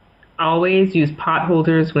Always use pot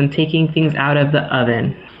holders when taking things out of the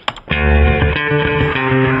oven.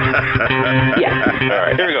 Yeah. All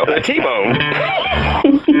right, here we go. The T-bone.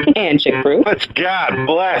 And Chick Brew. Let's God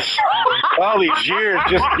bless. All these years,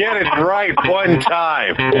 just get it right one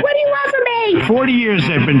time. What do you want from me? 40 years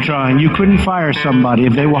they've been trying. You couldn't fire somebody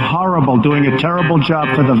if they were horrible, doing a terrible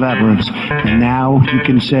job for the veterans. And now you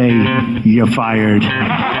can say, you're fired.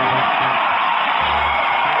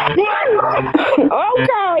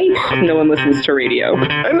 Okay. No one listens to radio.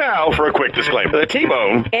 And now for a quick disclaimer. The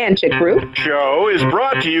T-Bone And Chick Brew. Show is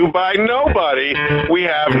brought to you by nobody. We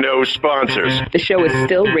have no sponsors. The show is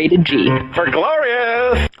still rated G. For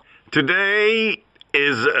Glorious! Today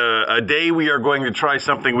is a day we are going to try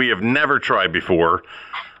something we have never tried before.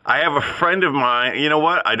 I have a friend of mine, you know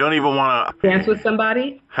what? I don't even want to... Dance with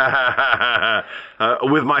somebody?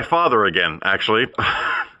 With my father again, actually.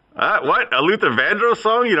 What? A Luther Vandross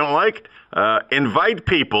song you don't like? Invite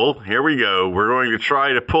people. Here we go. We're going to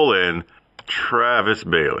try to pull in Travis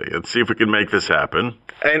Bailey. Let's see if we can make this happen.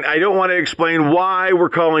 And I don't want to explain why we're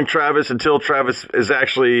calling Travis until Travis is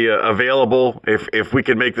actually available. If we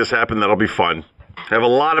can make this happen, that'll be fun. I have a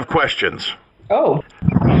lot of questions. Oh.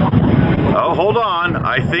 Oh, hold on.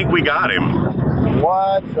 I think we got him.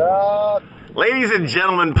 What's up? Ladies and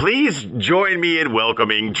gentlemen, please join me in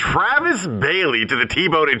welcoming Travis Bailey to the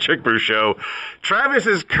T-Bone and Chick Brew Show. Travis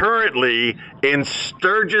is currently in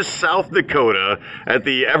Sturgis, South Dakota at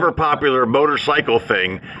the ever-popular motorcycle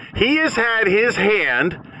thing. He has had his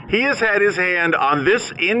hand on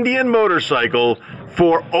this Indian motorcycle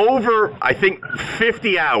for over, I think,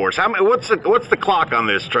 50 hours. What's the clock on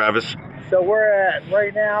this, Travis? So we're at,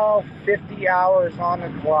 right now, 50 hours on the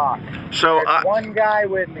clock. So There's one guy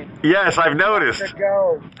with me. Yes, I've noticed. To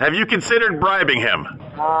go. Have you considered bribing him?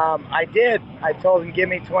 I did. I told him give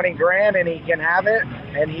me 20 grand and he can have it.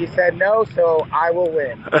 And he said no, so I will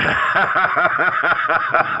win.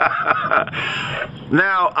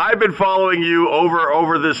 Now, I've been following you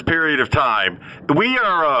over this period of time. We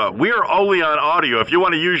are only on audio. If you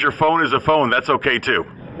want to use your phone as a phone, that's okay too.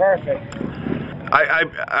 Perfect.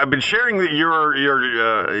 I've been sharing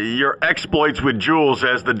your exploits with Jules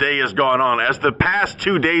as the day has gone on, as the past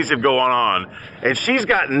 2 days have gone on, and she's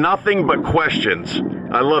got nothing but questions.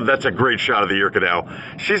 I love that's a great shot of the ear canal.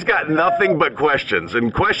 She's got nothing but questions,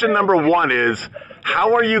 and question number one is,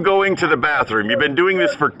 how are you going to the bathroom? You've been doing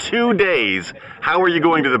this for 2 days. How are you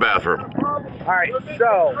going to the bathroom? All right,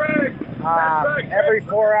 so every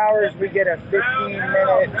 4 hours we get a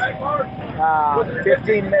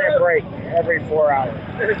 15-minute break every 4 hours.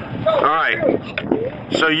 All right.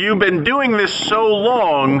 So you've been doing this so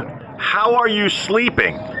long. How are you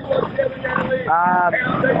sleeping? You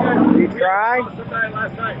try.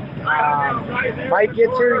 Might get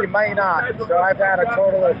to, you might not. So I've had a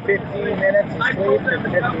total of 15 minutes of sleep in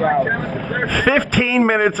 50 hours. 15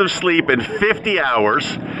 minutes of sleep in 50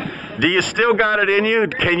 hours. Do you still got it in you?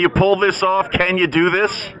 Can you pull this off? Can you do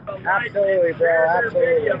this? Absolutely, bro.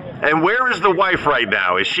 Absolutely. And where is the wife right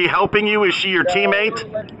now? Is she helping you? Is she your teammate?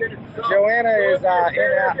 Joanna is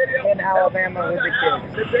in Alabama with the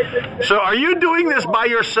kids. So are you doing this by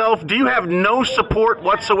yourself? Do you have no support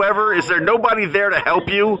whatsoever? Is there nobody there to help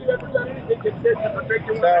you? So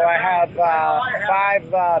I have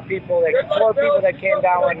four people that came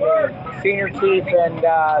down with me, senior chief and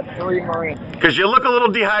 3 Marines. Because you look a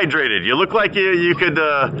little dehydrated. You look like you could,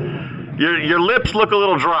 your lips look a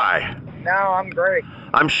little dry. No, I'm great.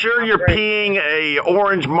 I'm sure you're peeing a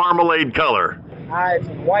orange marmalade color. It's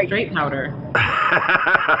white. Straight powder.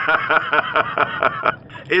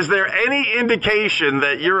 Is there any indication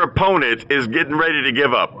that your opponent is getting ready to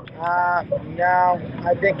give up? No,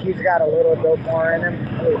 I think he's got a little bit more in him.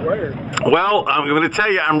 Well, I'm going to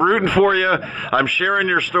tell you, I'm rooting for you. I'm sharing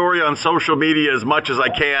your story on social media as much as I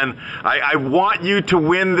can. I want you to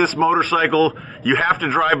win this motorcycle. You have to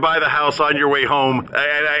drive by the house on your way home. And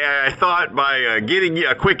I thought by getting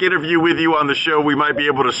a quick interview with you on the show, we might be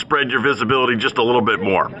able to spread your visibility just a little bit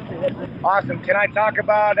more. Awesome. Can I talk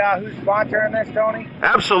about who's sponsoring this, Tony?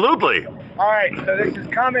 Absolutely. All right, so this is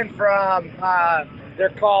coming from... they're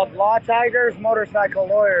called Law Tigers Motorcycle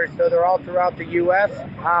Lawyers, so they're all throughout the U.S.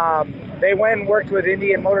 They went and worked with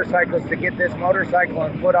Indian Motorcycles to get this motorcycle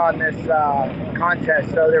and put on this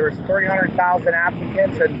contest. So there was 300,000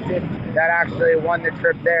 applicants, and that actually won the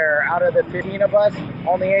trip there. Out of the 15 of us,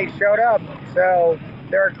 only 8 showed up. So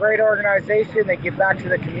they're a great organization. They give back to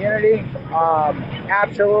the community.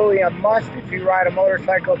 Absolutely a must if you ride a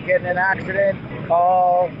motorcycle, get in an accident,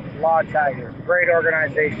 call Law Tigers. Great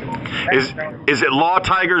organization. Is it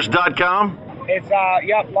lawtigers.com? It's,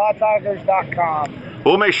 lawtigers.com.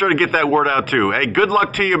 We'll make sure to get that word out too. Hey, good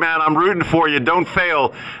luck to you, man. I'm rooting for you. Don't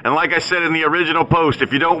fail. And like I said in the original post,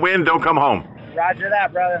 if you don't win, don't come home. Roger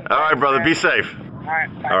that, brother. All right, brother. Be safe. All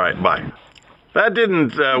right. Bye. All right, bye. That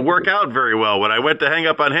didn't work out very well. When I went to hang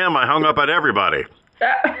up on him, I hung up on everybody.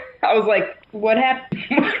 I was like, what happened?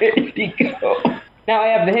 Where did he go? Now I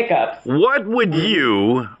have the hiccups. What would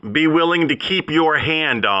you be willing to keep your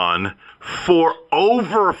hand on for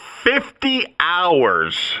over 50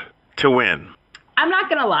 hours to win? I'm not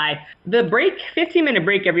going to lie. The 15-minute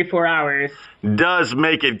break every 4 hours. Does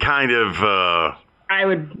make it kind of... I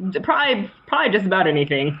would probably just about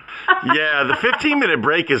anything. Yeah, the 15-minute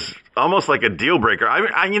break is almost like a deal breaker.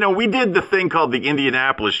 We did the thing called the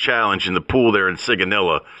Indianapolis Challenge in the pool there in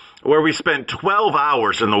Sigonella, where we spent 12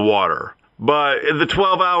 hours in the water. But the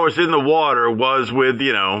 12 hours in the water was with,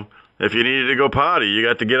 if you needed to go potty, you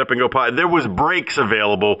got to get up and go potty. There was breaks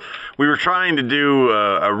available. We were trying to do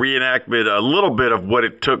a reenactment, a little bit of what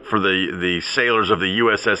it took for the sailors of the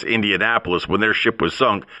USS Indianapolis when their ship was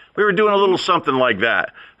sunk. We were doing a little something like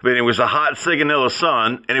that. I mean, it was a hot Sigonella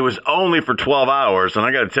sun, and it was only for 12 hours. And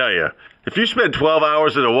I got to tell you, if you spend 12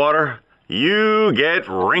 hours in the water, you get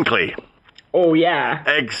wrinkly. Oh, yeah.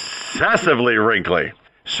 Excessively wrinkly.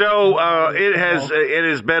 So it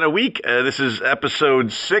has been a week. This is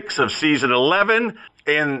episode 6 of season 11.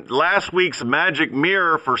 In last week's Magic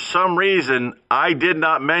Mirror, for some reason, I did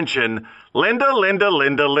not mention Linda.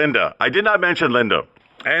 I did not mention Linda.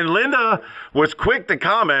 And Linda was quick to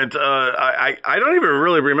comment. I don't even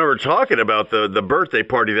really remember talking about the birthday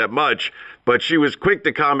party that much, but she was quick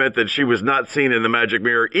to comment that she was not seen in the Magic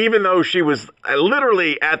Mirror, even though she was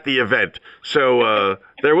literally at the event. So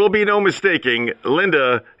there will be no mistaking.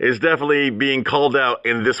 Linda is definitely being called out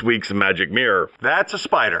in this week's Magic Mirror. That's a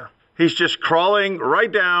spider. He's just crawling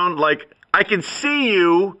right down like, I can see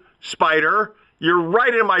you, spider. You're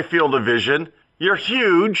right in my field of vision. You're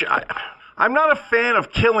huge. I'm not a fan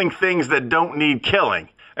of killing things that don't need killing.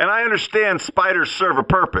 And I understand spiders serve a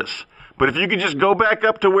purpose. But if you could just go back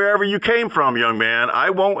up to wherever you came from, young man, I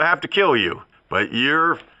won't have to kill you. But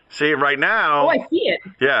see, right now... Oh, I see it.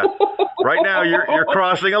 Yeah. Right now, you're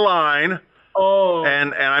crossing a line. Oh.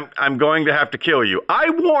 And I'm going to have to kill you. I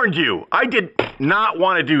warned you. I did not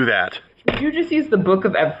want to do that. Did you just use the book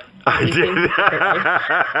of everything? I did.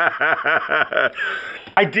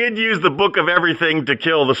 I did use the book of everything to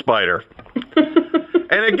kill the spider.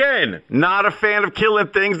 And again, not a fan of killing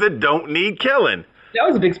things that don't need killing. That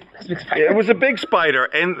was a big spider. It was a big spider.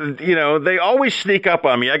 And, they always sneak up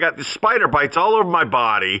on me. I got the spider bites all over my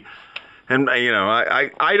body. And,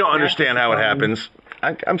 I don't understand how it happens.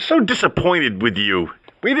 I'm so disappointed with you.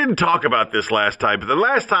 We didn't talk about this last time, but the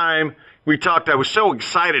last time we talked, I was so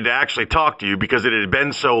excited to actually talk to you because it had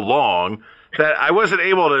been so long that I wasn't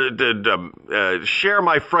able to share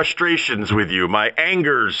my frustrations with you, my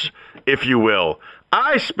angers, if you will.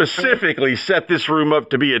 I specifically set this room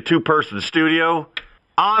up to be a 2-person studio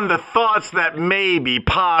on the thoughts that maybe,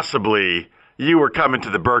 possibly, you were coming to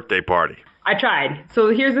the birthday party. I tried. So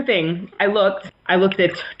here's the thing. I looked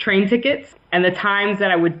at train tickets and the times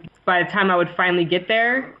that by the time I would finally get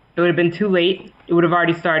there, it would have been too late. It would have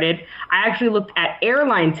already started. I actually looked at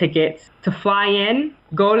airline tickets to fly in,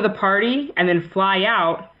 go to the party, and then fly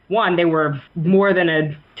out. One, they were more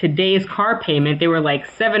than today's car payment. They were like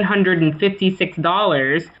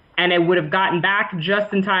 $756, and I would have gotten back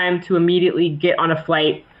just in time to immediately get on a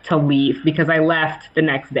flight to leave because I left the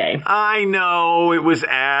next day. I know it was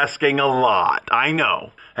asking a lot. I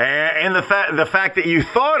know. And the fact that you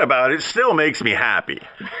thought about it still makes me happy.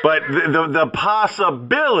 But the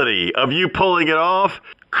possibility of you pulling it off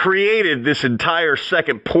created this entire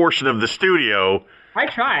second portion of the studio. I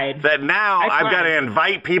tried. That now I've got to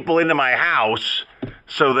invite people into my house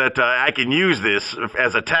so that I can use this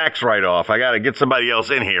as a tax write-off. I got to get somebody else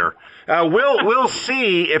in here. We'll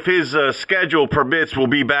see if his schedule permits. We'll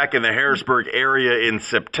be back in the Harrisburg area in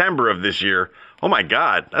September of this year. Oh, my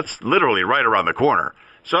God. That's literally right around the corner.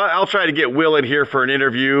 So I'll try to get Will in here for an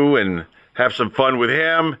interview and have some fun with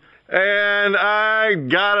him. And I've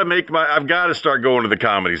got to start going to the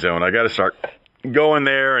Comedy Zone. I got to start going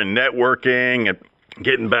there and networking and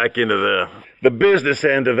getting back into the business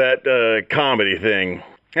end of that comedy thing.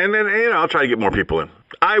 And then, I'll try to get more people in.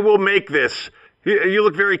 I will make this. You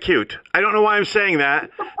look very cute. I don't know why I'm saying that.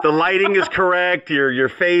 The lighting is correct. Your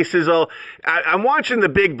face is all... I'm watching the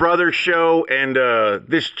Big Brother show, and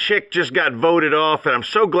this chick just got voted off, and I'm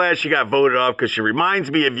so glad she got voted off because she reminds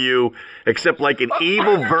me of you, except like an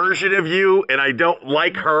evil version of you, and I don't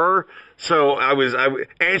like her. So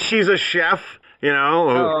and she's a chef,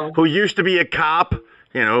 who used to be a cop,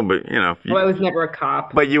 but. Well, I was never a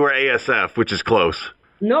cop. But you were ASF, which is close.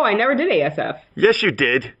 No, I never did ASF. Yes, you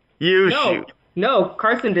did. You No. shoot. No,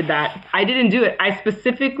 Carson did that. I didn't do it. I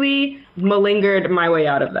specifically malingered my way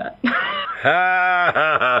out of that.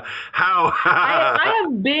 How? I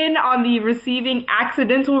have been on the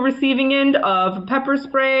accidental receiving end of pepper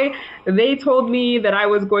spray. They told me that I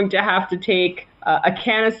was going to have to take a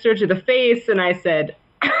canister to the face, and I said,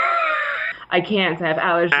 I can't. I have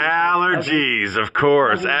allergies. Allergies, of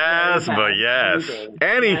course. Allergies, Asthma, very bad. yes. Anything.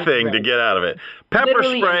 Anything That's to right. get out of it. Pepper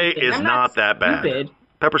Literally spray anything. is I'm not that bad. stupid.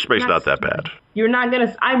 Pepper spray's I'm not that stupid. bad. You're not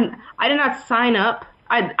gonna. I did not sign up.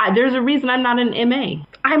 There's a reason I'm not an MA.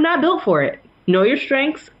 I'm not built for it. Know your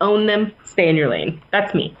strengths, own them, stay in your lane.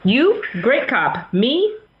 That's me. You, great cop.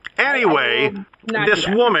 Me, Anyway, I will not this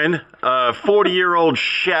do that. woman, 40-year-old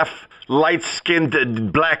chef,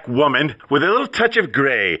 light-skinned black woman with a little touch of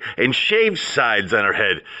gray and shaved sides on her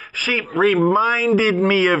head. She reminded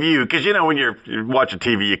me of you, because you know when you're watching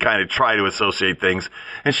TV, you kind of try to associate things.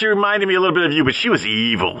 And she reminded me a little bit of you, but she was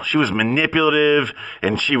evil. She was manipulative,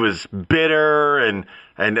 and she was bitter, and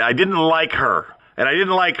I didn't like her. And I didn't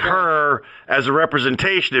like her as a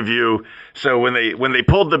representation of you. So when they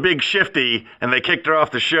pulled the big shifty and they kicked her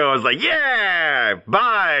off the show, I was like, yeah,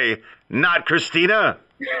 bye, not Christina.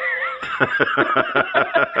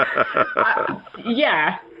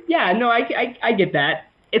 Yeah, no, I get that.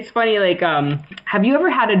 It's funny, like, have you ever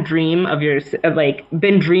had a dream of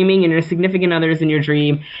been dreaming and your significant other's in your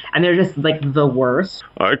dream, and they're just, like, the worst?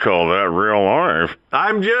 I call that real life.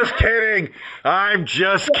 I'm just kidding. I'm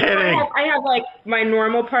just kidding. I have, like, my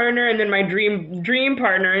normal partner and then my dream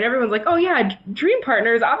partner, and everyone's like, oh, yeah, dream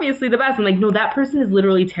partner is obviously the best. I'm like, no, that person is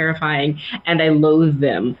literally terrifying, and I loathe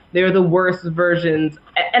them. They're the worst versions.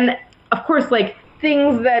 And, of course, like,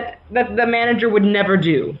 things that the manager would never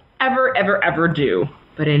do. Ever, ever, ever do.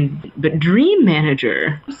 But Dream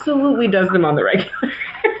Manager absolutely does them on the regular.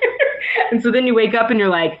 And so then you wake up and you're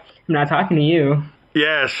like, I'm not talking to you.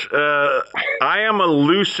 Yes, I am a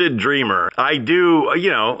lucid dreamer. I do,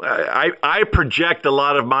 I project a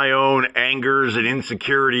lot of my own angers and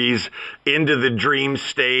insecurities into the dream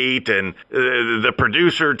state, and the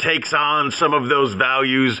producer takes on some of those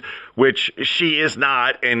values, which she is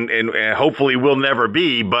not, and hopefully will never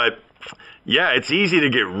be, but yeah, it's easy to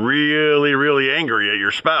get really, really angry at your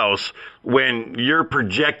spouse when you're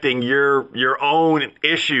projecting your own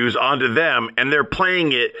issues onto them and they're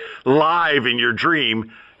playing it live in your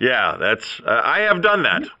dream. Yeah, that's I have done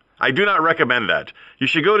that. I do not recommend that. You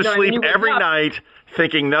should go to sleep every night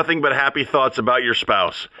thinking nothing but happy thoughts about your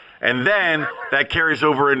spouse. And then that carries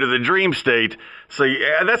over into the dream state. So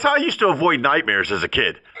that's how I used to avoid nightmares as a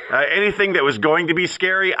kid. Anything that was going to be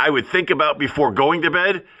scary, I would think about before going to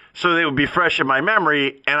bed, so they would be fresh in my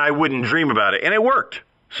memory, and I wouldn't dream about it. And it worked.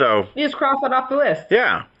 So You just cross that off the list.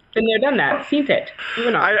 yeah. Been there, done that. Seen it.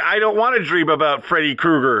 Moving on. I don't want to dream about Freddy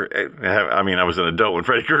Krueger. I mean, I was an adult when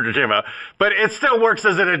Freddy Krueger came out, but it still works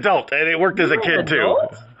as an adult, and it worked as a kid too.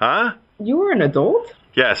 adult? Huh? You were an adult?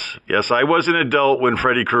 Yes, I was an adult when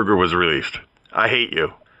Freddy Krueger was released. I hate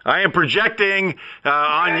you. I am projecting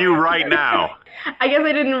on you right now. I guess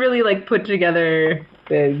I didn't really put together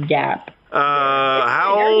the gap.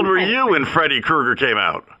 How old were you when Freddy Krueger came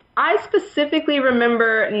out? I specifically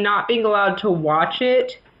remember not being allowed to watch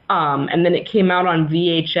it, and then it came out on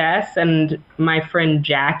VHS, and my friend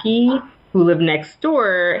Jackie, who lived next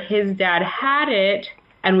door, his dad had it,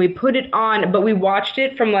 and we put it on, but we watched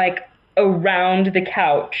it from around the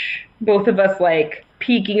couch. Both of us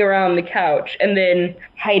peeking around the couch and then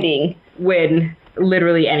hiding when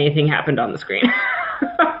literally anything happened on the screen.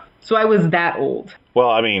 So I was that old. Well,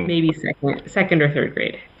 I mean, Maybe second or third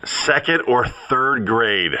grade. second or third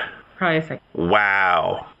grade. Probably second.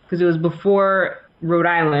 Wow. Because it was before Rhode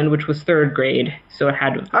Island, which was third grade, so it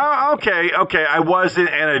had to. Oh, okay. I wasn't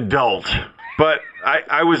an adult, but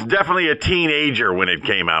I was definitely a teenager when it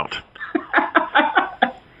came out.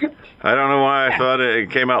 I don't know why I thought it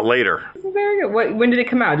came out later. Very good. When did it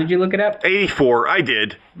come out? Did you look it up? 84, I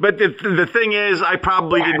did. But the thing is, I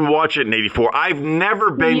probably didn't watch it in 84. I've never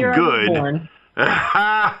been Year I was good. born.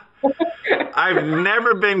 I've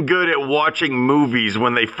never been good at watching movies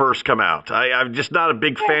when they first come out. I'm just not a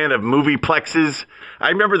big fan of movieplexes. I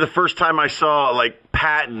remember the first time I saw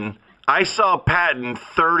Patton. I saw Patton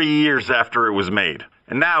 30 years after it was made.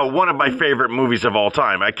 And now one of my favorite movies of all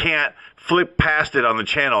time. I can't flip past it on the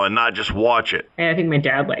channel and not just watch it. And I think my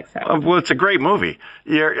dad likes that. Well, it's a great movie.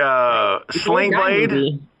 Sling It's a Blade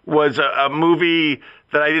movie. was a movie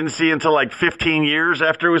that I didn't see until like 15 years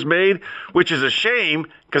after it was made, which is a shame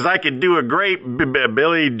because I could do a great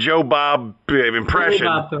Billy Joe Bob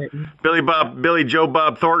impression. Billy Joe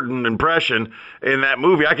Bob Thornton impression in that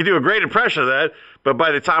movie. I could do a great impression of that, but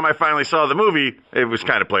by the time I finally saw the movie, it was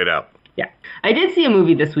kind of played out. Yeah. I did see a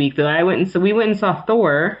movie this week, though. We went and saw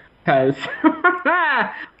Thor, because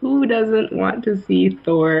who doesn't want to see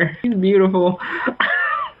Thor? He's beautiful.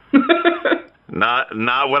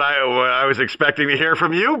 Not what I was expecting to hear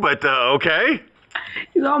from you, but okay.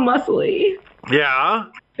 He's all muscly. Yeah.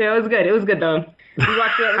 Yeah, it was good. It was good, though. We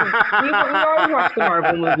watched it. We always watch the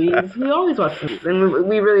Marvel movies. We always watch them, and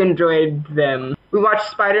we really enjoyed them. We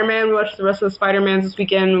watched Spider-Man. We watched the rest of the Spider-Mans this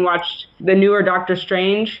weekend. We watched the newer Doctor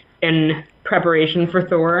Strange in preparation for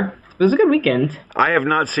Thor. It was a good weekend. I have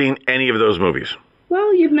not seen any of those movies.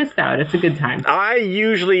 Well, you've missed out. It's a good time. I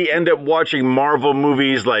usually end up watching Marvel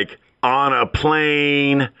movies like on a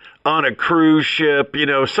plane, on a cruise ship,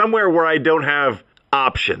 somewhere where I don't have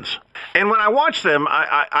options. And when I watch them,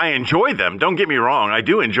 I enjoy them. Don't get me wrong. I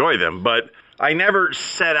do enjoy them, but I never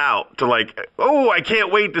set out to I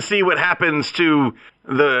can't wait to see what happens to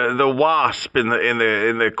the Wasp in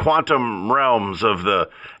the quantum realms of the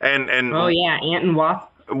and oh yeah, Ant and Wasp.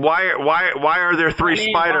 Why are there three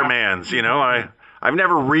Spider-Mans? I've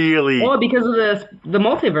never really. Well, because of the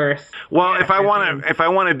multiverse. Well, if I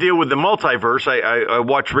want to deal with the multiverse, I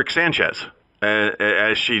watch Rick Sanchez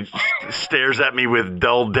as she stares at me with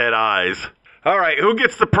dull, dead eyes. All right, who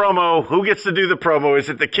gets the promo? Who gets to do the promo? Is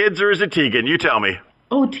it the kids or is it Tegan? You tell me.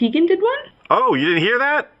 Oh, Tegan did one? Oh, you didn't hear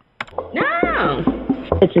that? No.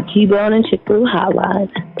 It's a T-Bone and Chick Brew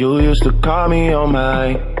hotline. You used to call me on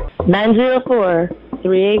my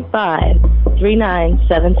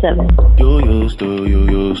 904-385-3977. You used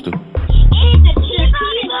to.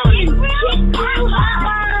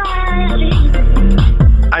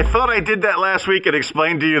 I thought I did that last week and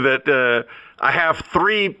explained to you that I have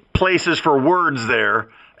 3 places for words there,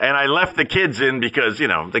 and I left the kids in because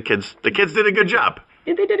the kids did a good job.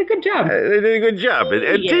 Yeah, they did a good job. They did a good job.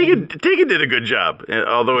 And Tegan did a good job,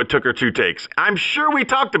 although it took her 2 takes. I'm sure we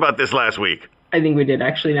talked about this last week. I think we did,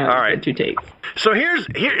 actually. Now all right, 2 takes. So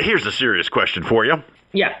here's a serious question for you.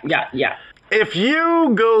 Yeah. If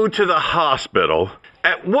you go to the hospital,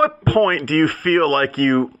 at what point do you feel like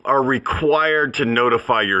you are required to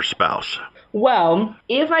notify your spouse? Well,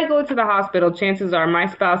 if I go to the hospital, chances are my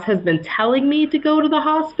spouse has been telling me to go to the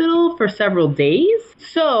hospital for several days.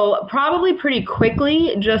 So probably pretty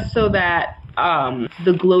quickly, just so that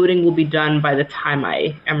the gloating will be done by the time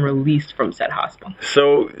I am released from said hospital.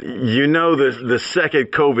 So the second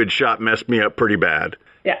COVID shot messed me up pretty bad.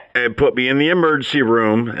 Yeah. It put me in the emergency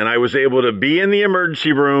room, and I was able to be in the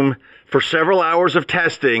emergency room for several hours of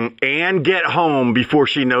testing and get home before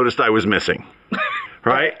she noticed I was missing.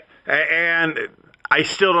 Right? And I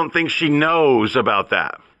still don't think she knows about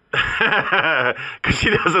that. Because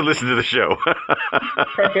she doesn't listen to the show.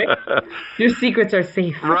 Perfect. Your secrets are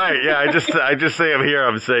safe. Right, yeah. I just say I'm here,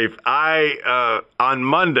 I'm safe. On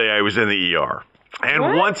Monday, I was in the ER. And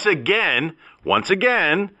what? once again,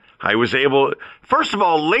 I was able... First of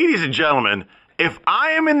all, ladies and gentlemen, if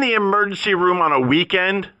I am in the emergency room on a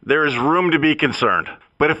weekend, there is room to be concerned.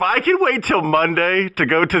 But if I can wait till Monday to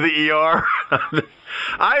go to the ER,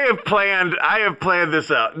 I have planned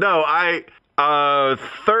this out. No,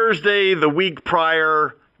 Thursday, the week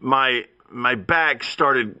prior, my back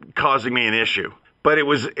started causing me an issue. But it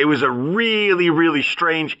was a really, really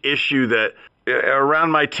strange issue that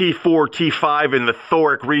around my T4, T5 in the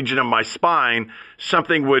thoracic region of my spine,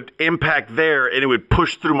 something would impact there and it would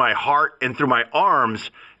push through my heart and through my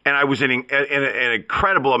arms. And I was in an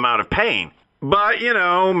incredible amount of pain. But,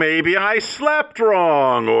 maybe I slept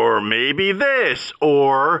wrong, or maybe this,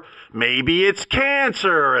 or maybe it's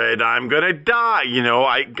cancer and I'm going to die.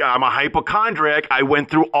 I'm a hypochondriac. I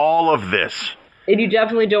went through all of this. And you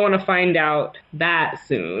definitely don't want to find out that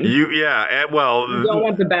soon. You don't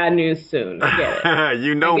want the bad news soon. I get it.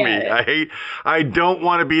 You know me. I don't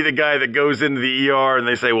want to be the guy that goes into the ER and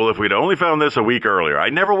they say, well, if we'd only found this a week earlier. I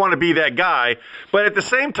never want to be that guy. But at the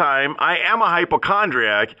same time, I am a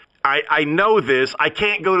hypochondriac. I know this. I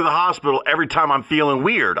can't go to the hospital every time I'm feeling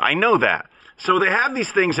weird. I know that. So they have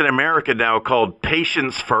these things in America now called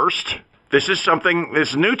Patients First. This is something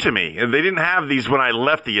that's new to me. They didn't have these when I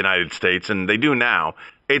left the United States, and they do now.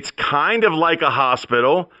 It's kind of like a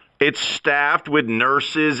hospital. It's staffed with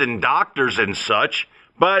nurses and doctors and such,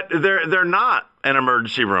 but they're not an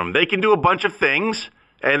emergency room. They can do a bunch of things,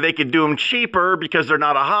 and they can do them cheaper because they're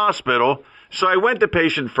not a hospital. So I went to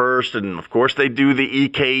Patient First, and of course they do the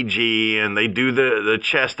EKG, and they do the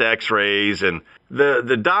chest x-rays, and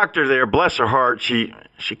the doctor there, bless her heart, she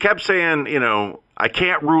kept saying, I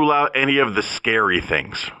can't rule out any of the scary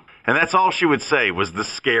things. And that's all she would say was the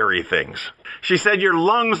scary things. She said, your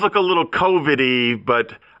lungs look a little COVID-y,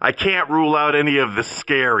 but I can't rule out any of the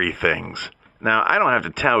scary things. Now, I don't have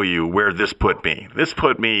to tell you where this put me. This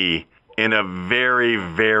put me in a very,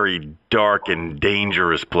 very dark and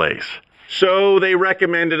dangerous place. So they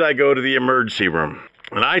recommended I go to the emergency room.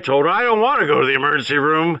 And I told her, I don't want to go to the emergency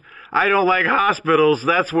room. I don't like hospitals.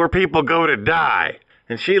 That's where people go to die.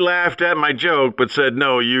 And she laughed at my joke, but said,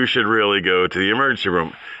 no, you should really go to the emergency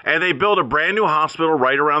room. And they built a brand new hospital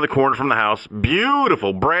right around the corner from the house.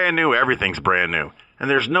 Beautiful, brand new, everything's brand new. And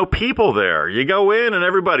there's no people there. You go in and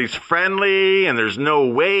everybody's friendly and there's no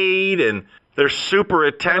wait and they're super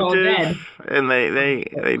attentive. And they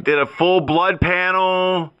did a full blood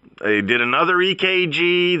panel. They did another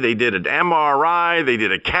EKG. They did an MRI. They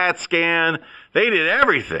did a CAT scan. They did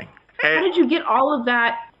everything. How did you get all of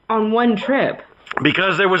that on one trip?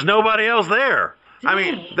 Because there was nobody else there. I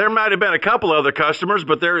mean, there might have been a couple other customers,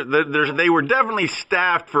 but they were definitely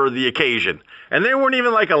staffed for the occasion. And they weren't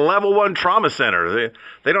even like a level 1 trauma center.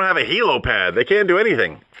 They don't have a helipad. They can't do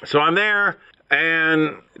anything. So I'm there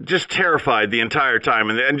and just terrified the entire time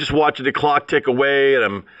and just watching the clock tick away.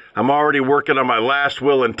 And I'm already working on my last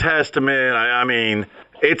will and testament. I mean,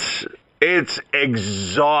 it's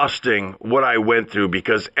exhausting what I went through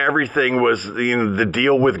because everything was the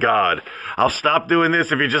deal with God. I'll stop doing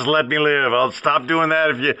this if you just let me live. I'll stop doing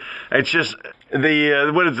that if you. It's just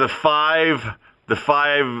the five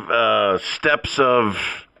steps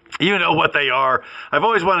of. You know what they are. I've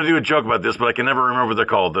always wanted to do a joke about this, but I can never remember what they're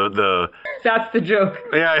called. That's the joke.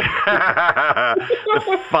 Yeah.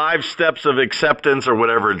 The 5 steps of acceptance or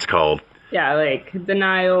whatever it's called. Yeah, like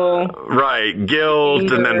denial. Right, guilt,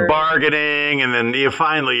 anger. and then bargaining, and then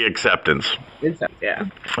finally acceptance. Yeah.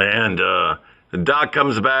 And the doc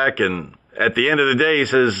comes back, and at the end of the day, he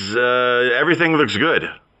says, everything looks good.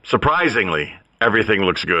 Surprisingly, everything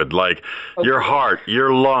looks good. Like your heart,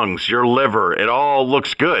 your lungs, your liver, it all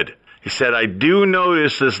looks good. He said, I do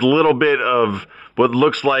notice this little bit of what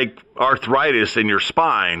looks like arthritis in your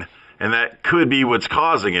spine, and that could be what's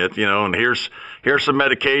causing it, and here's some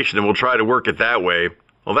medication and we'll try to work it that way.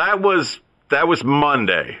 Well, that was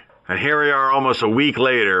Monday. And here we are almost a week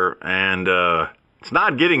later and it's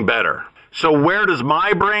not getting better. So where does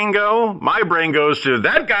my brain go? My brain goes to,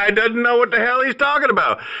 that guy doesn't know what the hell he's talking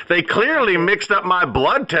about. They clearly mixed up my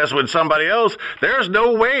blood test with somebody else. There's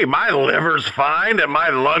no way my liver's fine and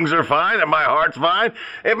my lungs are fine and my heart's fine.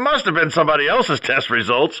 It must have been somebody else's test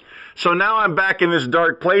results. So now I'm back in this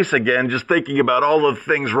dark place again, just thinking about all the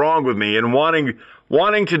things wrong with me and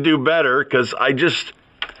wanting to do better because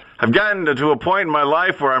I've gotten to a point in my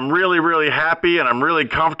life where I'm really, really happy and I'm really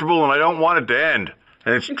comfortable and I don't want it to end.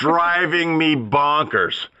 And it's driving me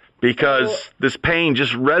bonkers because this pain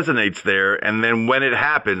just resonates there. And then when it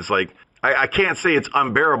happens, like, I can't say it's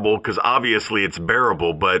unbearable because obviously it's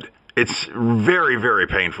bearable, but it's very, very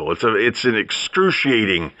painful. It's an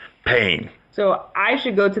excruciating pain. So I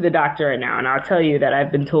should go to the doctor right now, and I'll tell you that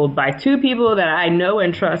I've been told by 2 people that I know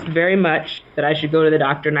and trust very much that I should go to the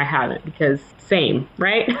doctor, and I haven't because same,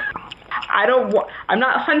 right? I'm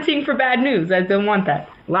not hunting for bad news. I don't want that.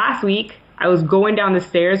 Last week, I was going down the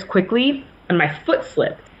stairs quickly and my foot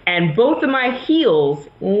slipped and both of my heels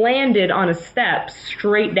landed on a step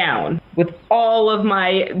straight down with all of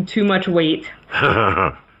my too much weight.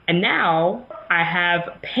 And now I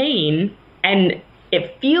have pain and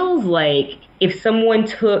it feels like if someone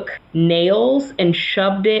took nails and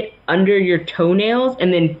shoved it under your toenails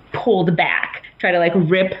and then pulled back, try to like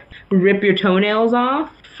rip your toenails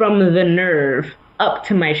off from the nerve up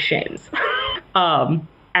to my shins.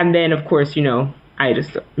 And then, of course, I'm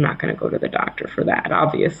not going to go to the doctor for that.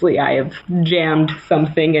 Obviously, I have jammed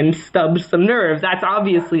something and stubbed some nerves. That's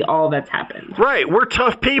obviously all that's happened. Right. We're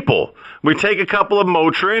tough people. We take a couple of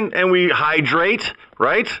Motrin and we hydrate,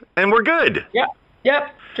 right? And we're good.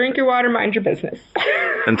 Yep. Drink your water, mind your business.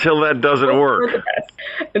 Until that doesn't work.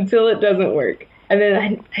 Until it doesn't work. And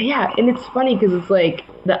then, and it's funny because it's like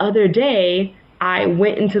the other day, I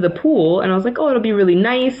went into the pool and I was like, oh, it'll be really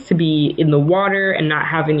nice to be in the water and not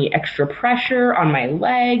have any extra pressure on my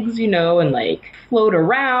legs, and like float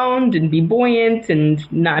around and be buoyant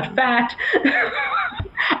and not fat.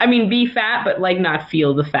 I mean, be fat, but like not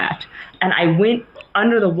feel the fat. And I went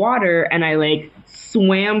under the water and I like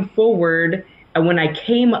swam forward. And when I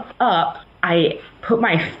came up, I put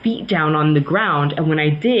my feet down on the ground. And when I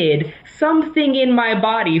did, something in my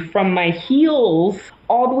body from my heels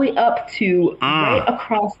all the way up to right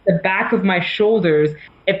across the back of my shoulders,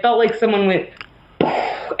 it felt like someone went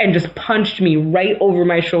and just punched me right over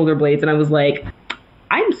my shoulder blades. And I was like,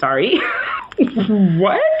 I'm sorry.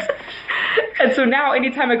 What? And so now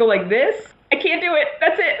anytime I go like this, I can't do it.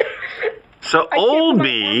 That's it. So I old can't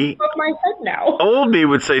me, above my head now. old me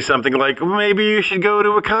would say something like, well, maybe you should go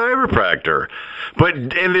to a chiropractor. But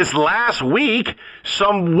in this last week,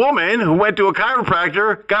 some woman who went to a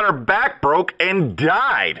chiropractor got her back broke and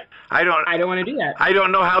died. I don't want to do that. I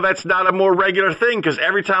don't know how that's not a more regular thing, because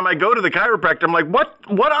every time I go to the chiropractor, I'm like,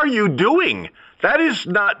 what are you doing? That is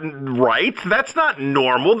not right. That's not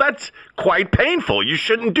normal. That's quite painful. You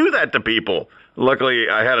shouldn't do that to people. Luckily,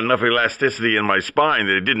 I had enough elasticity in my spine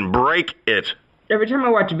that it didn't break it. Every time I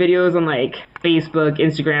watch videos on like Facebook,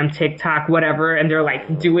 Instagram, TikTok, whatever, and they're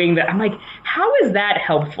like doing that, I'm like, how is that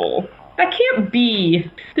helpful? That can't be.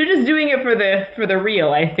 They're just doing it for the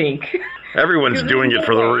real, I think. Everyone's doing it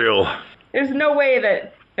for the real. There's no way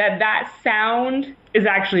that sound is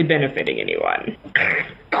actually benefiting anyone.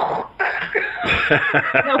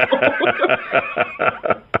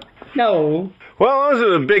 No. Well, those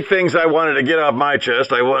are the big things I wanted to get off my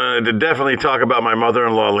chest. I wanted to definitely talk about my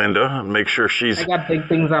mother-in-law, Linda, and make sure she's... I got big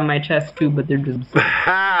things on my chest, too, but they're just...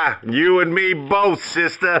 Ha! You and me both,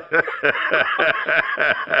 sister.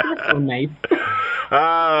 You're so nice.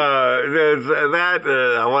 I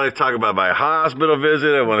want to talk about my hospital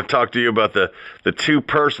visit. I want to talk to you about the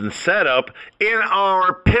two-person setup in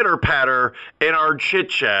our pitter-patter, in our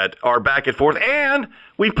chit-chat, our back and forth, and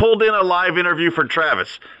we pulled in a live interview for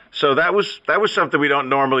Travis. So that was something we don't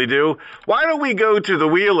normally do. Why don't we go to the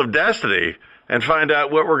Wheel of Destiny and find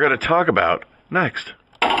out what we're going to talk about next?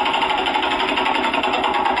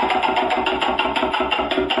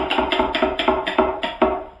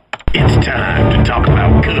 It's time to talk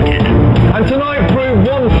about cooking. And tonight proved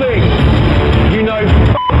one thing. You know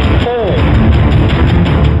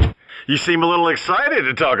all. You seem a little excited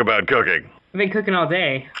to talk about cooking. I've been cooking all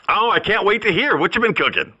day. Oh, I can't wait to hear. What you been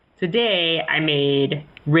cooking? Today, I made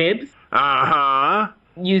ribs. Uh-huh.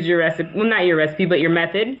 Use your recipe. Well, not your recipe, but your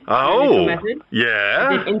method. Oh, your method. yeah.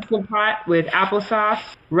 I did Instant Pot with applesauce.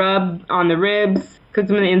 Rub on the ribs. Cook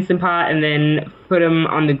them in the Instant Pot, and then put them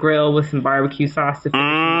on the grill with some barbecue sauce to finish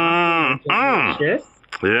them off. Delicious.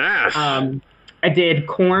 Yes. I did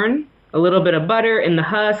corn, a little bit of butter in the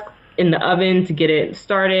husk, in the oven to get it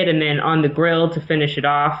started, and then on the grill to finish it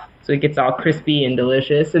off so it gets all crispy and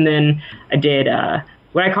delicious. And then I did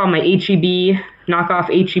what I call my HEB, knockoff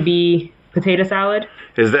HEB potato salad.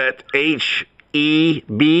 Is that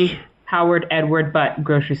H-E-B? Howard Edward Butt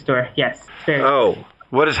grocery store. Yes. It's very Oh,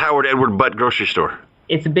 what is Howard Edward Butt grocery store?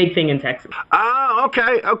 It's a big thing in Texas. Oh,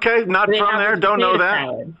 okay. Not They from have there. this Don't know potato that.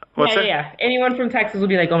 salad. What's that? Yeah. Anyone from Texas will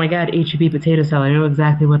be like, oh my God, HEB potato salad. I know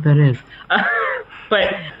exactly what that is.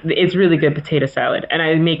 But it's really good potato salad, and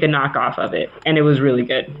I make a knockoff of it, and it was really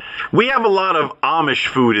good. We have a lot of Amish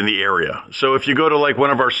food in the area. So if you go to like one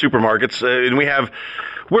of our supermarkets, and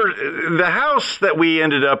the house that we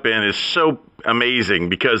ended up in is so amazing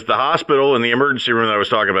because the hospital and the emergency room that I was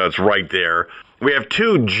talking about is right there. We have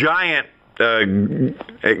two giant,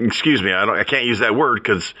 excuse me, I can't use that word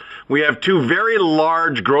because we have two very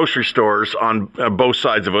large grocery stores on both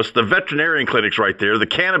sides of us. The veterinarian clinic's right there. The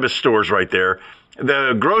cannabis store's right there.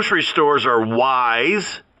 The grocery stores are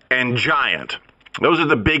Wise and Giant. Those are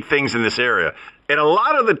the big things in this area. And a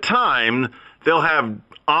lot of the time, they'll have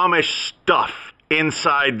Amish stuff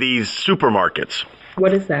inside these supermarkets.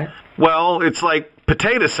 What is that? Well, it's like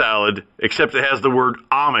potato salad, except it has the word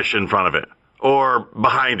Amish in front of it, or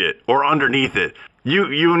behind it, or underneath it.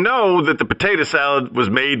 You know that the potato salad was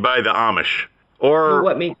made by the Amish. Or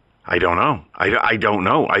What makes... I don't know. I don't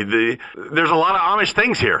know. There's a lot of Amish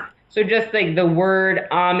things here. So just like the word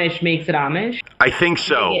Amish makes it Amish? I think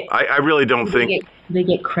so. I really don't think. Do they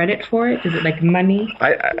get credit for it? Is it like money?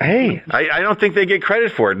 I don't think they get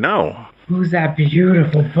credit for it. No. Who's that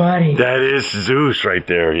beautiful buddy? That is Zeus right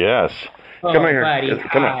there. Yes. Oh, Come here. buddy.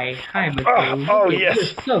 Come Hi. Hi, Oh, Matthew. oh, You're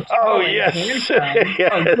yes. so tall Oh, and yes. handsome.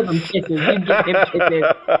 Yes. Oh, give him kisses. You give him kisses.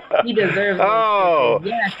 He deserves those Oh,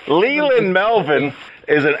 kisses. Yes. Leland Melvin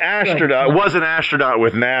is an astronaut. Was an astronaut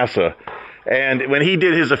with NASA. And when he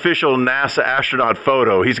did his official NASA astronaut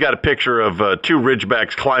photo, he's got a picture of two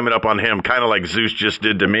Ridgebacks climbing up on him, kind of like Zeus just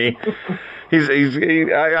did to me.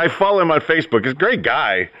 I follow him on Facebook. He's a great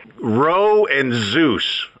guy. Ro and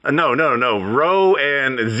Zeus. No. Ro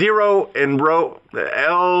and Zero and Ro.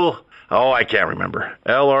 L. Oh, I can't remember.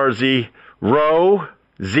 LRZ. Ro.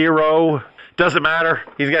 Zero. Doesn't matter.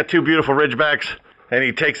 He's got two beautiful Ridgebacks. And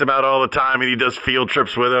he takes them out all the time, and he does field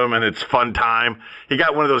trips with them, and it's fun time. He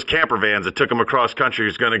got one of those camper vans that took him across country.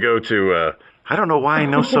 He's going to go to, I don't know why I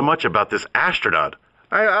know so much about this astronaut.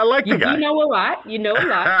 I like the guy. You know a lot. You know a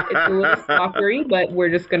lot. It's a little stalkery, but we're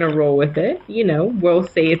just going to roll with it. You know, we'll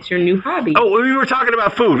say it's your new hobby. Oh, we were talking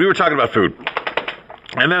about food.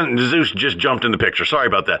 And then Zeus just jumped in the picture. Sorry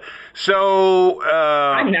about that. So,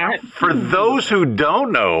 I'm not. For those who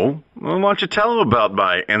don't know, why don't you tell them about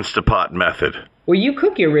my Instapot method? Well, you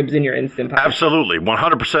cook your ribs in your Instant Pot. Absolutely,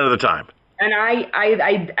 100% of the time. And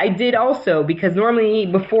I did also, because normally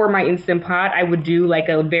before my Instant Pot, I would do like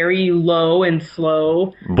a very low and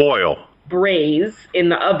slow Boil. braise in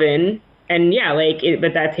the oven. And yeah,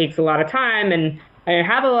 but that takes a lot of time, and I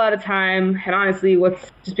have a lot of time. And honestly,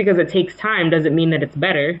 just because it takes time doesn't mean that it's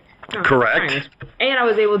better. No, Correct. it's fine. And I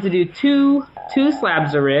was able to do two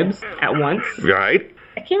slabs of ribs at once. Right.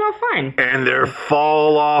 It came out fine. And they're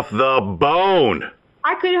fall off the bone.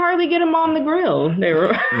 I could hardly get them on the grill. They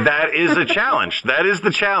were. That is a challenge. That is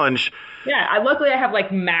the challenge. Yeah, luckily I have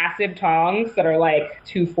like massive tongs that are like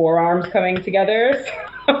 2 forearms coming together.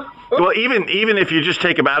 Well, even if you just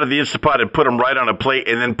take them out of the Instapot and put them right on a plate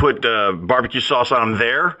and then put barbecue sauce on them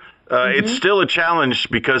there, it's still a challenge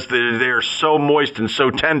because they're so moist and so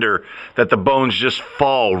tender that the bones just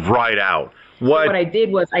fall right out. What I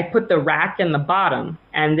did was I put the rack in the bottom,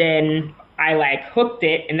 and then I like hooked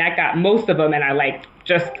it, and that got most of them, and I like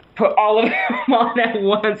just put all of them on at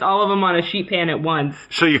once, all of them on a sheet pan at once.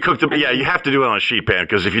 So you cooked them. Yeah, you have to do it on a sheet pan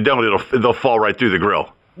because if you don't, they'll fall right through the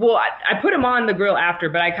grill. Well, I put them on the grill after,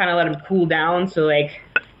 but I kind of let them cool down, so like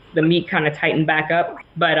the meat kind of tightened back up.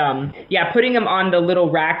 But yeah, putting them on the little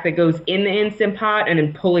rack that goes in the Instant Pot and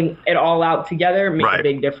then pulling it all out together makes a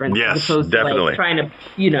big difference. Yes, as opposed definitely. to like trying to,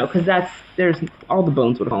 because there's all the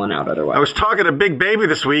bones would have fallen out otherwise. I was talking to Big Baby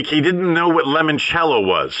this week. He didn't know what limoncello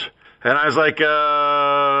was. And I was like,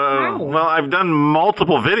 well, I've done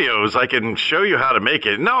multiple videos. I can show you how to make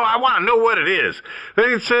it. No, I want to know what it is.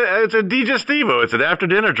 It's a digestivo. It's an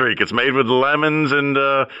after-dinner drink. It's made with lemons and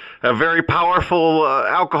a very powerful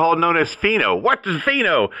alcohol known as Fino. What is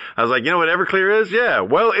Fino? I was like, you know what Everclear is? Yeah,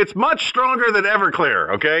 well, it's much stronger than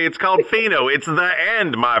Everclear, okay? It's called Fino. It's the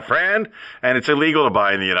end, my friend. And it's illegal to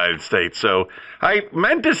buy in the United States. So I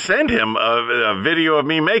meant to send him a video of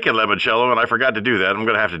me making limoncello, and I forgot to do that. I'm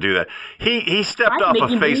going to have to do that. He stepped off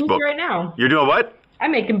of Facebook. Booze right now. You're doing what?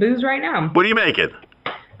 I'm making booze right now. What are you making?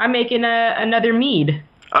 I'm making another mead.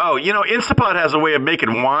 Oh, Instapot has a way of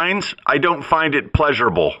making wines. I don't find it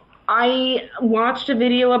pleasurable. I watched a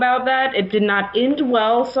video about that. It did not end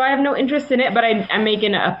well, so I have no interest in it. But I'm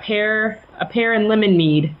making a pear and lemon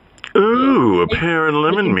mead. Ooh, a pear and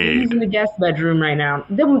lemon mead. Booze in the guest bedroom right now.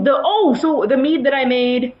 So the mead that I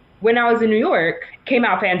made when I was in New York came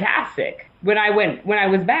out fantastic. When I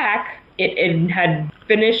was back, it had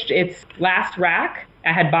finished its last rack.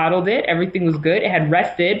 I had bottled it. Everything was good. It had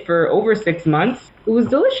rested for over 6 months. It was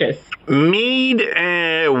delicious. Mead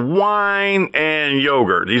and wine and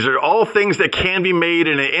yogurt. These are all things that can be made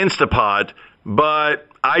in an Instapot, but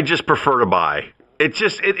I just prefer to buy. It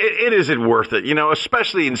isn't worth it,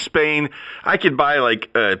 especially in Spain. I could buy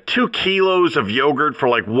like 2 kilos of yogurt for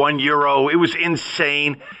like €1. It was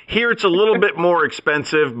insane. Here it's a little bit more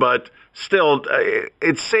expensive, but still,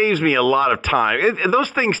 it saves me a lot of time.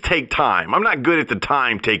 Those things take time. I'm not good at the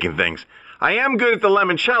time taking things. I am good at the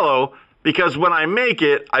limoncello because when I make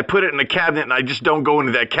it, I put it in a cabinet and I just don't go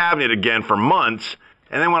into that cabinet again for months.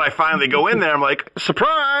 And then when I finally go in there, I'm like,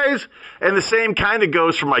 surprise! And the same kind of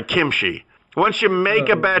goes for my kimchi. Once you make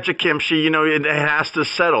a batch of kimchi, it has to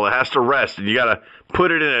settle. It has to rest. And you got to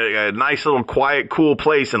put it in a nice little quiet, cool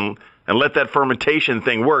place and let that fermentation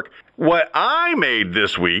thing work. What I made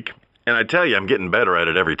this week, and I tell you, I'm getting better at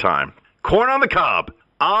it every time. Corn on the cob.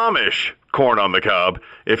 Amish corn on the cob,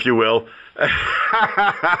 if you will.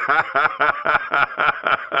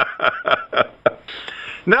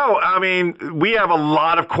 No, I mean, we have a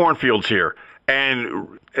lot of cornfields here.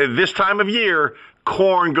 And this time of year,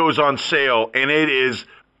 corn goes on sale, and it is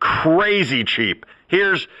crazy cheap.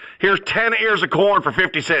 Here's 10 ears of corn for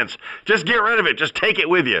 50 cents. Just get rid of it. Just take it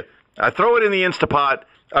with you. I throw it in the Instapot.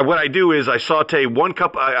 What I do is I saute 1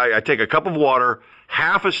 cup. I take a cup of water,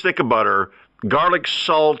 half a stick of butter, garlic,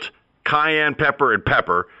 salt, cayenne pepper, and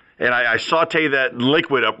pepper. And I saute that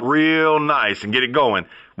liquid up real nice and get it going.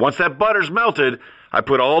 Once that butter's melted, I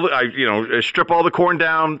put strip all the corn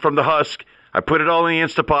down from the husk. I put it all in the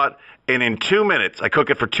Instapot. And in 2 minutes, I cook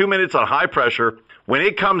it for 2 minutes on high pressure. When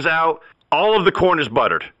it comes out, all of the corn is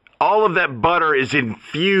buttered. All of that butter is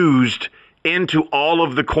infused into all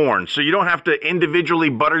of the corn. So you don't have to individually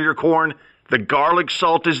butter your corn. The garlic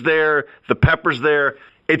salt is there. The pepper's there.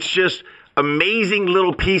 It's just amazing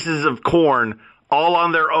little pieces of corn all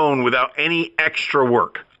on their own without any extra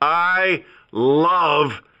work. I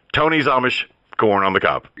love Tony's Amish corn on the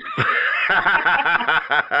cob.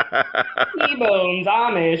 T-bones,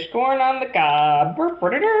 Amish, corn on the cob.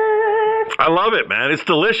 I love it, man. It's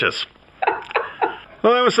delicious.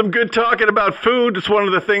 Well, that was some good talking about food. It's one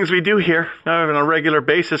of the things we do here on a regular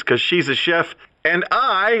basis because she's a chef and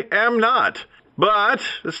I am not. But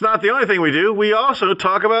it's not the only thing we do. We also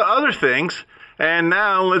talk about other things. And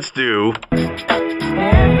now let's do the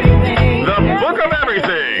Book of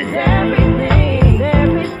Everything.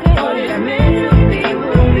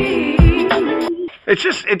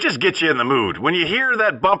 It just gets you in the mood. When you hear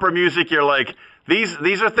that bumper music, you're like, these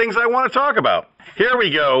are things I want to talk about. Here we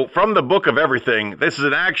go from the Book of Everything. This is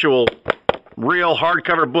an actual real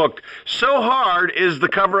hardcover book. So hard is the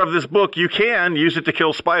cover of this book, you can use it to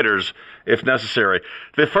kill spiders if necessary.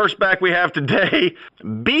 The first back we have today,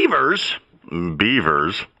 beavers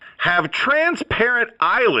have transparent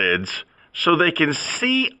eyelids so they can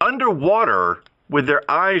see underwater with their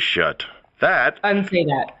eyes shut. That... Unsay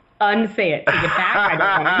that. Unsay it. Take it back.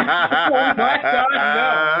 I don't want to. Oh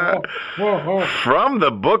my God, no. From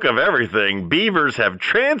the Book of Everything, beavers have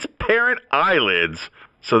transparent eyelids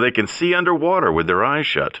so they can see underwater with their eyes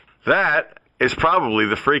shut. That is probably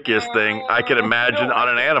the freakiest thing I could imagine on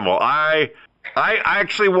an animal. I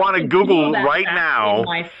actually want to Google right now.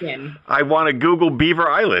 My skin. I want to Google beaver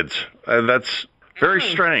eyelids. That's very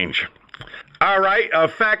strange. All right,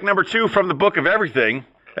 fact number 2 from the Book of Everything.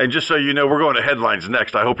 And just so you know, we're going to headlines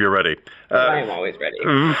next. I hope you're ready. I'm always ready.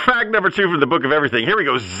 Fact number 2 from the Book of Everything. Here we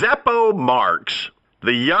go. Zeppo Marx,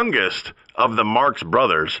 the youngest of the Marx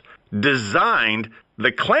brothers, designed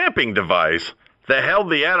the clamping device that held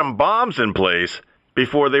the atom bombs in place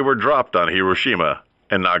before they were dropped on Hiroshima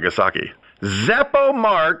and Nagasaki. Zeppo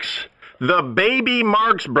Marx, the baby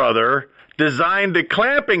Marx brother, designed the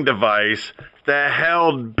clamping device that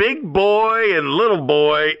held Big Boy and Little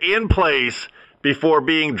Boy in place before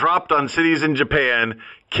being dropped on cities in Japan,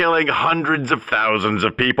 killing hundreds of thousands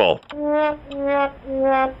of people.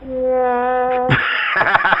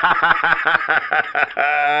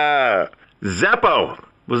 Zeppo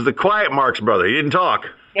was the quiet Marx brother. He didn't talk.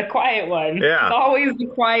 The quiet one. Yeah. It's always the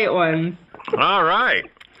quiet ones. All right.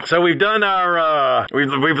 So we've done our, we've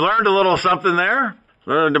learned a little something there.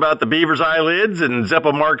 Learned about the beaver's eyelids and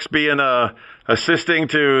Zeppo Marx being, assisting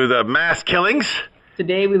to the mass killings.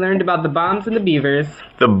 Today we learned about the bombs and the beavers.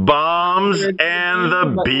 The bombs and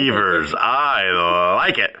the beavers. I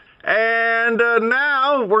like it. And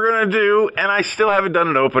now we're going to do, and I still haven't done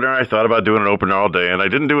an opener. I thought about doing an opener all day, and I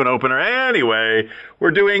didn't do an opener. Anyway,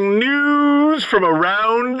 we're doing news from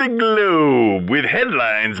around the globe with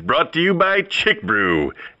headlines brought to you by Chick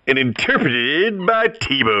Brew and interpreted by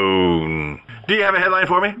T-Bone. Do you have a headline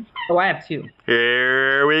for me? Oh, I have 2.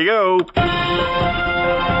 Here we go.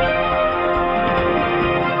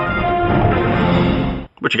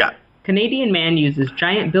 What you got? Canadian man uses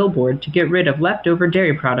giant billboard to get rid of leftover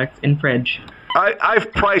dairy products in fridge.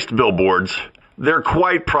 I've priced billboards. They're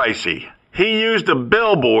quite pricey. He used a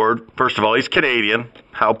billboard. First of all, he's Canadian.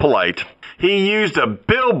 How polite. He used a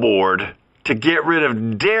billboard to get rid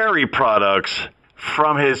of dairy products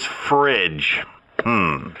from his fridge.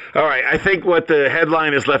 All right, I think what the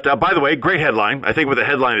headline is left out, by the way, great headline. I think what the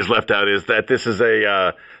headline is left out is that this is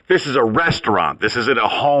a restaurant. This isn't a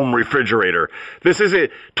home refrigerator. This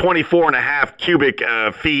isn't 24 and a half cubic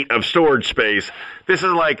feet of storage space. This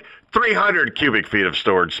is like 300 cubic feet of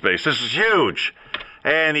storage space. This is huge.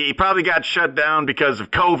 And he probably got shut down because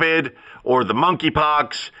of COVID or the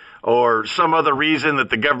monkeypox or some other reason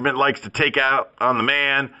that the government likes to take out on the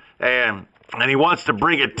man. And he wants to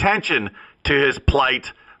bring attention to his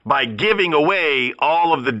plight by giving away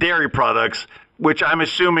all of the dairy products, which I'm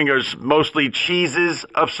assuming are mostly cheeses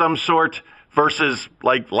of some sort versus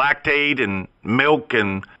like lactate and milk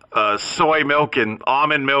and soy milk and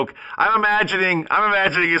almond milk. I'm imagining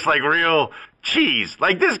it's like real cheese.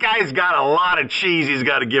 Like this guy's got a lot of cheese he's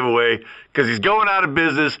got to give away because he's going out of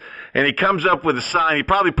business, and he comes up with a sign. He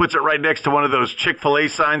probably puts it right next to one of those Chick-fil-A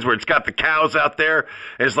signs where it's got the cows out there.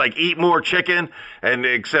 And it's like, eat more chicken, and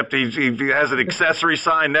except he has an accessory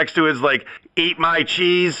sign next to it. It's like, eat my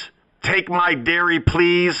cheese, take my dairy,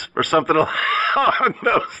 please, or something along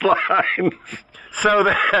those lines. So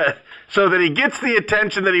that he gets the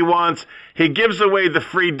attention that he wants. He gives away the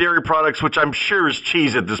free dairy products, which I'm sure is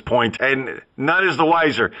cheese at this point, and none is the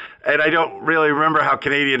wiser. And I don't really remember how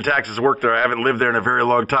Canadian taxes work there. I haven't lived there in a very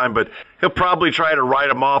long time, but he'll probably try to write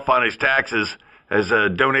them off on his taxes as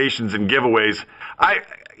donations and giveaways.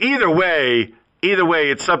 Either way,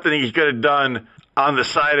 it's something he could have done on the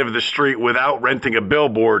side of the street without renting a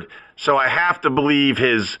billboard. So I have to believe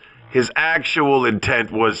his actual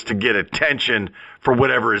intent was to get attention for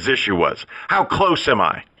whatever his issue was. How close am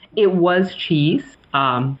I? It was cheese.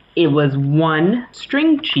 It was one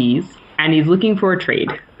string cheese, and he's looking for a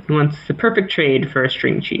trade. He wants the perfect trade for a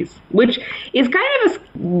string cheese, which is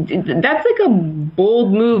that's like a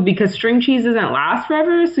bold move because string cheese doesn't last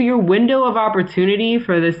forever. So your window of opportunity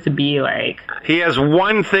for this to be like... He has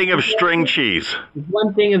one thing of string cheese.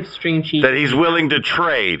 One thing of string cheese. That he's willing to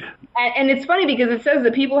trade. And it's funny because it says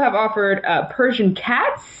that people have offered Persian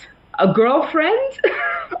cats, a girlfriend,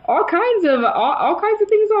 all kinds of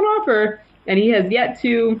things on offer, and he has yet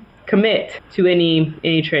to commit to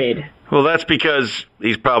any trade. Well, that's because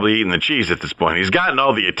he's probably eating the cheese at this point. He's gotten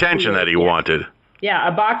all the attention that he wanted. Yeah,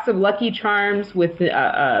 a box of Lucky Charms with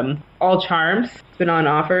all charms. It's been on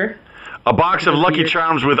offer. A box of Lucky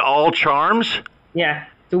Charms with all charms? Yeah,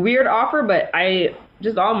 it's a weird offer, but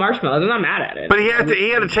just all marshmallows. I'm not mad at it. But he had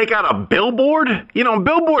to take out a billboard? You know,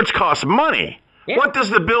 billboards cost money. Yeah. What does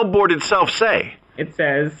the billboard itself say? It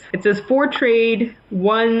says for trade,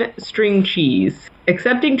 1 string cheese.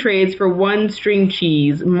 Accepting trades for 1 string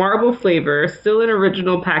cheese, marble flavor, still in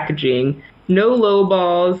original packaging, no low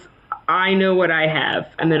balls, I know what I have,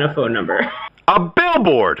 and then a phone number. A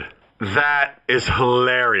billboard? That is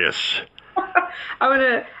hilarious.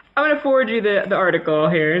 I'm gonna forward you the article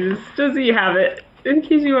here, just so you have it. In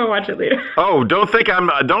case you want to watch it later. Oh, don't think I'm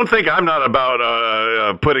not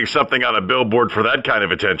about putting something on a billboard for that kind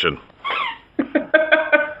of attention.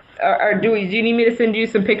 Do you need me to send you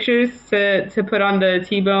some pictures to put on the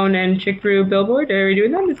T-Bone and Chick Brew billboard? Are we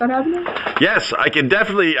doing that? Is that happening? Yes, I can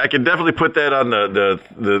definitely put that on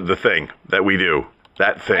the thing that we do.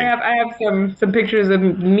 That thing. I have some pictures of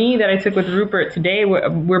me that I took with Rupert today.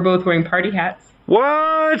 We're both wearing party hats.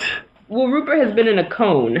 What? Well, Rupert has been in a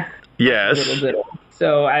cone. Yes. Little.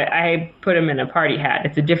 So I put him in a party hat.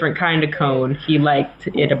 It's a different kind of cone. He liked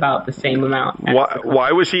it about the same amount.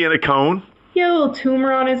 Why was he in a cone? He had a little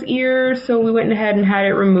tumor on his ear, so we went ahead and had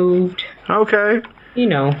it removed. Okay. You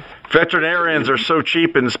know. Veterinarians are so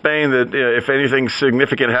cheap in Spain that if anything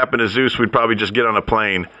significant happened to Zeus, we'd probably just get on a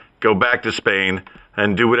plane, go back to Spain,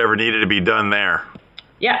 and do whatever needed to be done there.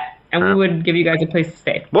 Yeah, and we would give you guys a place to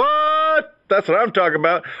stay. What? That's what I'm talking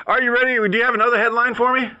about. Are you ready? Do you have another headline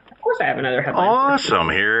for me? Of course I have another headline. Awesome.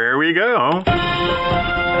 Here we go.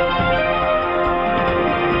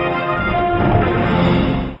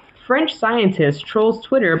 French scientist trolls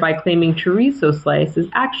Twitter by claiming chorizo slice is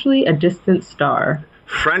actually a distant star.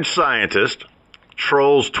 French scientist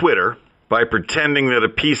trolls Twitter by pretending that a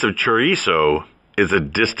piece of chorizo is a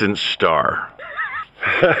distant star.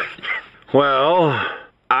 Well,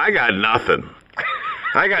 I got nothing.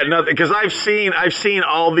 Because I've seen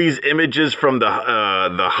all these images from the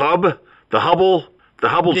Hubble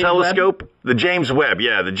telescope, the James Webb,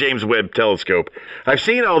 the James Webb telescope. I've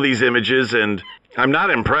seen all these images and I'm not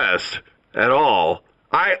impressed at all.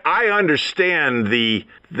 I understand the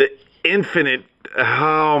infinite.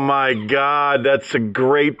 Oh my God, that's a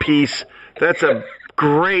great piece. That's a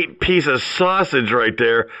great piece of sausage right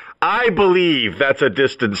there. I believe that's a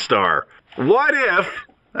distant star. What if?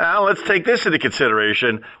 Well, let's take this into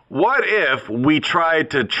consideration. What if we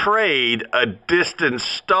tried to trade a distant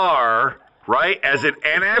star, right, as an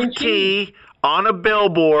NFT on a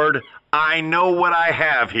billboard? I know what I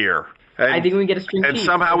have here. And, I think we get a string and cheese.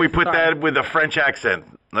 somehow we put that with a French accent.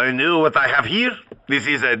 I know what I have here. This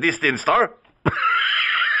is a distant star.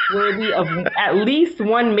 Worthy of at least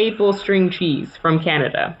 1 maple string cheese from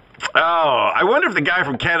Canada. Oh, I wonder if the guy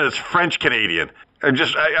from Canada is French-Canadian.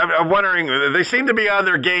 I'm wondering, they seem to be on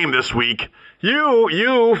their game this week.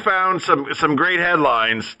 You found some great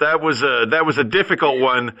headlines. That was a difficult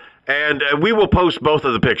one, and we will post both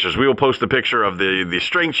of the pictures. We will post the picture of the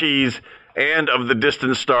string cheese and of the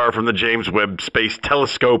distant star from the James Webb Space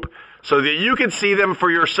Telescope so that you can see them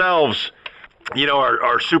for yourselves. You know,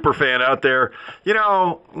 our super fan out there. You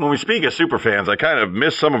know, when we speak of super fans, I kind of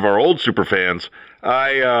miss some of our old super fans.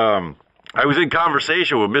 I was in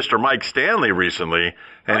conversation with Mr. Mike Stanley recently,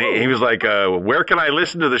 and he was like, where can I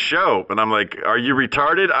listen to the show? And I'm like, are you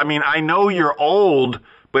retarded? I mean, I know you're old,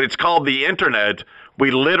 but it's called the internet.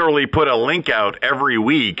 We literally put a link out every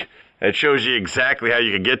week that shows you exactly how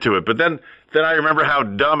you can get to it. But then I remember how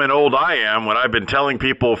dumb and old I am when I've been telling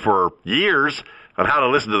people for years on how to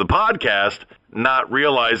listen to the podcast, not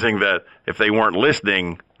realizing that if they weren't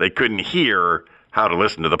listening, they couldn't hear how to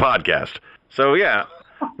listen to the podcast. So, yeah.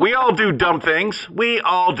 We all do dumb things. You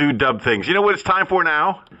know what it's time for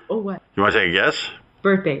now? Oh, what? You want to take a guess?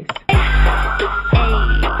 Birthdays. That's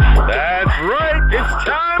right. It's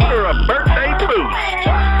time for a birthday boost.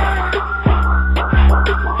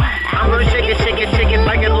 I'm going to shake it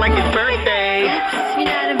like it's birthday. You're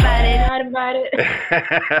not invited.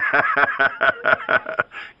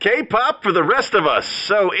 K-pop for the rest of us.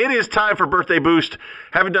 So it is time for Birthday Boost.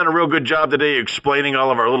 Haven't done a real good job today explaining all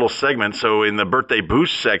of our little segments. So in the Birthday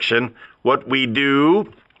Boost section, what we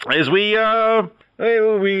do is we go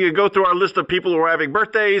through our list of people who are having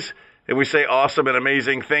birthdays, and we say awesome and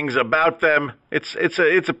amazing things about them. It's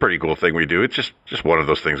a pretty cool thing we do. It's just one of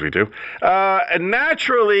those things we do. And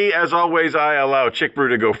naturally, as always, I allow Chick Brew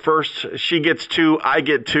to go first. She gets 2, I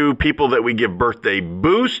get 2 people that we give birthday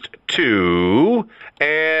boost to.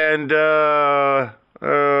 And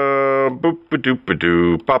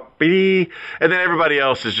boop-a-doop-a-doo, poppy. And then everybody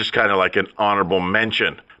else is just kind of like an honorable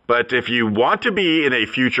mention. But if you want to be in a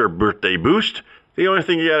future birthday boost, the only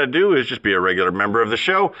thing you got to do is just be a regular member of the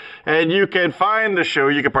show, and you can find the show,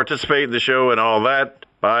 you can participate in the show and all that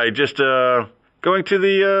by just going to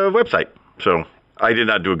the website. So I did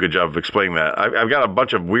not do a good job of explaining that. I've got a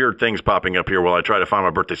bunch of weird things popping up here while I try to find my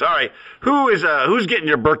birthdays. All right, who's getting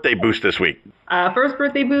your birthday boost this week? First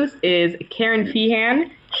birthday boost is Karen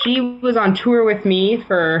Feehan. She was on tour with me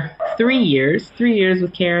for 3 years. 3 years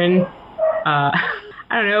with Karen. I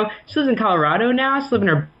don't know. She lives in Colorado now. She's living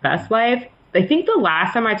her best life. I think the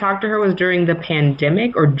last time I talked to her was during the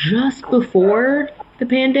pandemic or just before the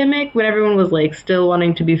pandemic when everyone was like still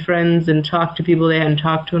wanting to be friends and talk to people they hadn't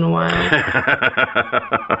talked to in a while.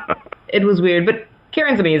 It was weird, but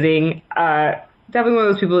Karen's amazing. Definitely one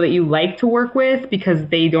of those people that you like to work with because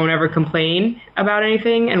they don't ever complain about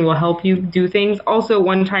anything and will help you do things. Also,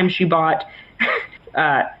 one time she bought,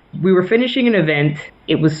 we were finishing an event.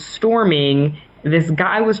 It was storming. This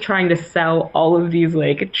guy was trying to sell all of these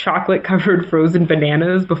like chocolate covered frozen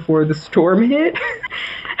bananas before the storm hit.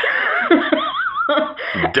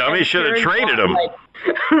 Dummy should have traded them.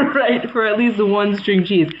 Right, for at least the 1 string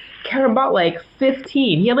cheese. Karen bought like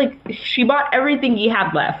 15. She bought everything he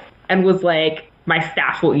had left and was like, my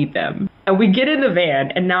staff will eat them. And we get in the van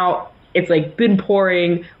and now it's like been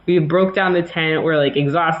pouring. We broke down the tent. We're like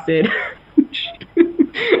exhausted.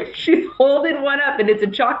 She's holding one up and it's a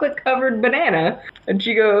chocolate covered banana. And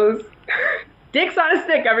she goes, "Dick's on a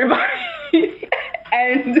stick, everybody."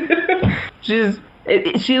 And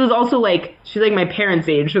she was also like, she's like my parents'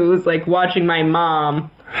 age. So it was like watching my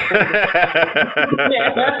mom.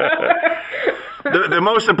 The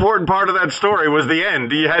most important part of that story was the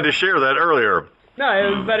end. You had to share that earlier. No,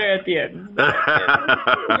 it was better at the end.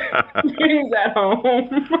 He's at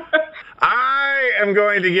home. I am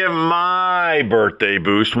going to give my birthday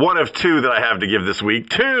boost, one of 2 that I have to give this week,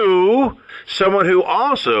 to someone who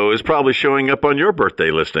also is probably showing up on your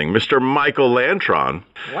birthday listing, Mr. Michael Lantron.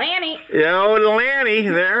 Lanny. Lanny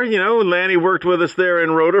there. Lanny worked with us there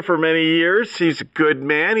in Rhoda for many years. He's a good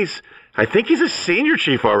man. I think he's a senior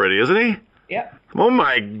chief already, isn't he? Yep. Oh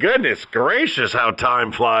my goodness gracious, how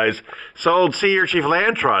time flies. So old Senior Chief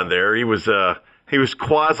Lantron there, he was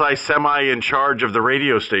quasi-semi in charge of the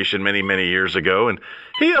radio station many, many years ago, and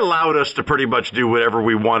he allowed us to pretty much do whatever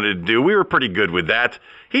we wanted to do. We were pretty good with that.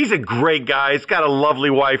 He's a great guy. He's got a lovely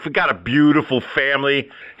wife. He's got a beautiful family.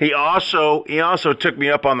 He also took me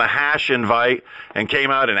up on the hash invite and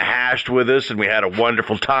came out and hashed with us, and we had a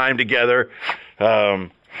wonderful time together.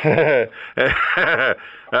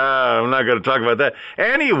 I'm not going to talk about that.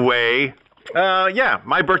 Anyway,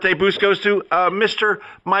 my birthday boost goes to Mr.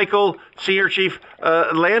 Michael Senior Chief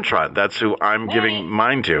Lantron. That's who I'm giving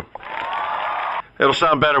mine to. It'll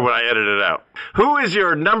sound better when I edit it out. Who is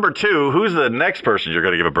your number 2? Who's the next person you're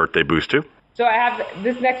going to give a birthday boost to? So I have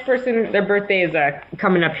this next person, their birthday is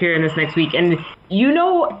coming up here in this next week. And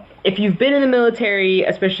if you've been in the military,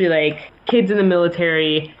 especially like kids in the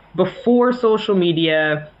military, before social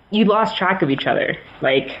media, you lost track of each other.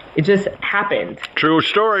 Like, it just happened. True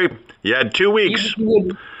story. You had 2 weeks.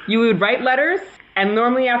 You would write letters, and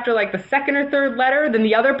normally after like the 2nd or 3rd letter, then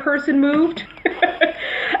the other person moved,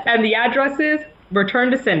 and the addresses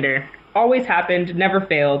returned to sender. Always happened, never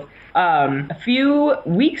failed. A few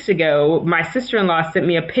weeks ago, my sister-in-law sent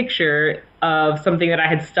me a picture of something that I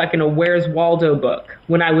had stuck in a Where's Waldo book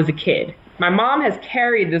when I was a kid. My mom has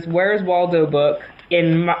carried this Where's Waldo book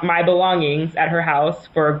in my belongings at her house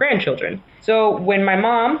for grandchildren. So when my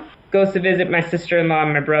mom goes to visit my sister-in-law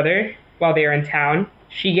and my brother while they are in town,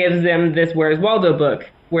 she gives them this Where's Waldo book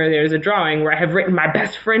where there's a drawing where I have written my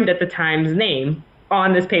best friend at the time's name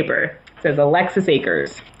on this paper. It says Alexis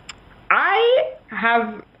Akers. I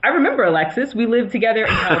remember Alexis. We lived together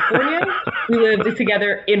in California. We lived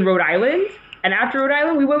together in Rhode Island. And after Rhode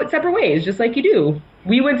Island, we went separate ways, just like you do.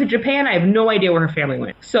 We went to Japan. I have no idea where her family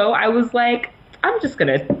went. So I was like, I'm just going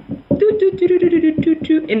to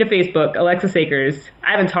into Facebook, Alexis Akers.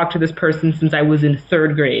 I haven't talked to this person since I was in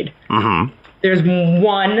 3rd grade. Mm-hmm. There's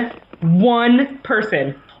one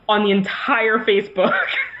person on the entire Facebook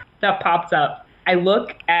that pops up. I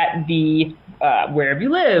look at the where have you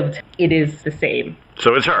lived? It is the same.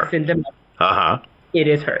 So it's her. Uh-huh. It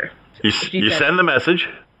is her. You send the message.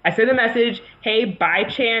 I send the message, hey, by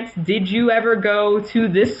chance, did you ever go to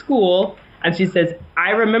this school? And she says, I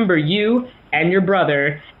remember you and your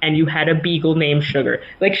brother, and you had a beagle named Sugar.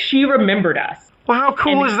 Like, she remembered us. Well, how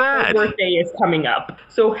cool is that? Her birthday is coming up.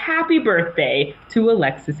 So happy birthday to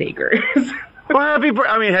Alexis Akers. Well,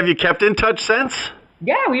 have you kept in touch since?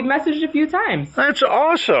 Yeah, we've messaged a few times. That's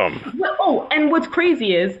awesome. Well, oh, and what's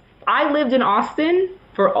crazy is I lived in Austin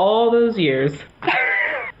for all those years.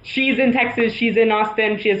 She's in Texas. She's in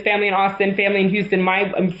Austin. She has family in Austin, family in Houston.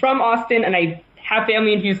 I'm from Austin, and I have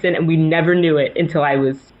family in Houston, and we never knew it until I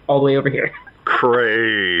was all the way over here.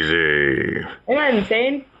 Crazy. Isn't that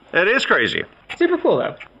insane? That is crazy. Super cool,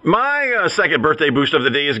 though. My second birthday boost of the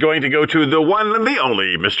day is going to go to the one and the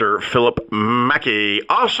only Mr. Philip Mackey,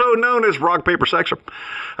 also known as Rock Paper Sexer.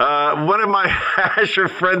 One of my Asher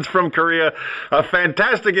friends from Korea, a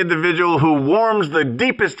fantastic individual who warms the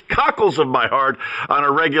deepest cockles of my heart on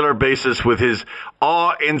a regular basis with his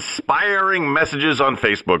awe-inspiring messages on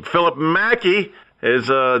Facebook. Philip Mackey is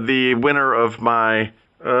the winner of my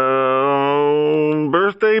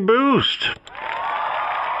birthday boost.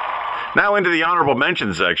 Now into the honorable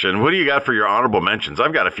mention section. What do you got for your honorable mentions?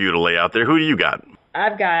 I've got a few to lay out there. Who do you got?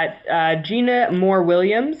 I've got Gina Moore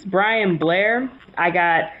Williams, Brian Blair. I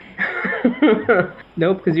got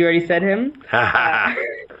nope, because you already said him.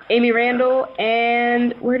 Amy Randall,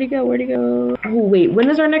 and where'd he go? Oh wait, when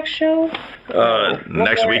is our next show?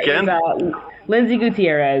 Next weekend. Lindsay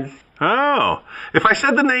Gutierrez. Oh, if I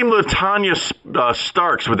said the name LaTanya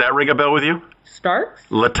Starks, would that ring a bell with you? Starks?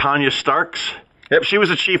 LaTanya Starks. Yep, she was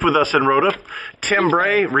a chief with us in Rhoda. Tim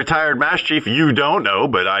Bray, retired mass chief. You don't know,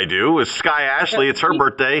 but I do. Is Sky Ashley. It's her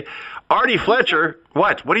birthday. Artie Fletcher.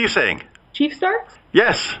 What? What are you saying? Chief Starks?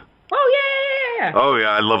 Yes. Oh, yeah. Oh, yeah,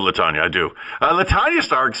 I love LaTanya. I do. LaTanya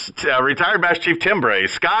Starks, retired mass chief Tim Bray,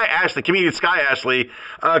 Sky Ashley, comedian Sky Ashley,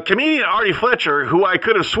 comedian Artie Fletcher, who I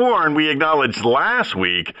could have sworn we acknowledged last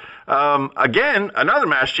week. Again, another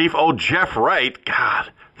mass chief, old Jeff Wright.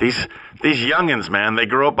 God. These youngins, man, they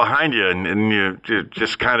grow up behind you, and you're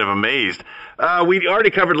just kind of amazed. We already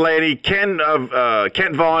covered Lanny. Kent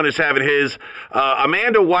Vaughn is having his.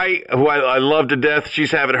 Amanda White, who I love to death, she's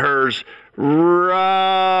having hers.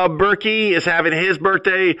 Rob Berkey is having his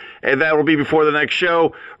birthday, and that will be before the next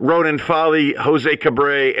show. Ronan Folly, Jose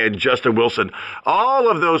Cabre, and Justin Wilson. All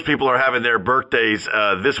of those people are having their birthdays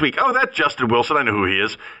this week. Oh, that's Justin Wilson. I know who he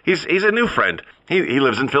is. He's a new friend. He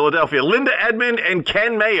lives in Philadelphia. Linda Edmond and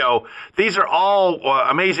Ken Mayo. These are all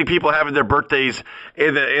amazing people having their birthdays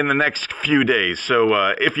in the next few days.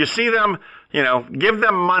 So if you see them, give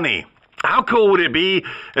them money. How cool would it be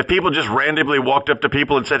if people just randomly walked up to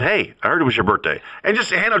people and said, hey, I heard it was your birthday, and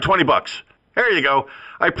just hand out $20. There you go.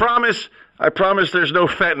 I promise there's no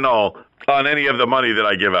fentanyl on any of the money that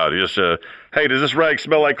I give out. Just, hey, does this rag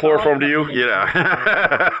smell like chloroform to you?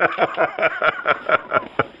 Yeah.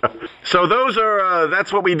 So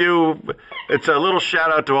that's what we do. It's a little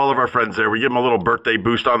shout out to all of our friends there. We give them a little birthday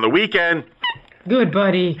boost on the weekend. Good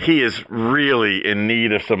buddy. He is really in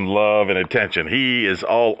need of some love and attention. He is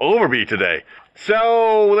all over me today.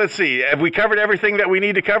 So let's see. Have we covered everything that we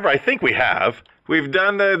need to cover? I think we have. We've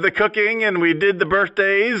done the cooking, and we did the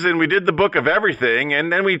birthdays, and we did the book of everything,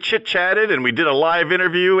 and then we chit-chatted, and we did a live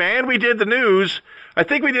interview, and we did the news. I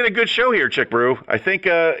think we did a good show here, Chick Brew. I think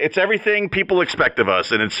it's everything people expect of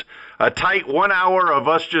us, and it's a tight 1 hour of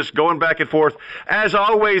us just going back and forth. As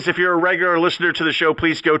always, if you're a regular listener to the show,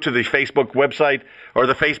 please go to the Facebook website or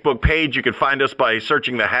the Facebook page. You can find us by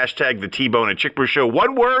searching the hashtag The T-Bone and Chick Brew Show.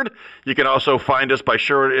 One word. You can also find us by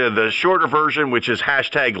the shorter version, which is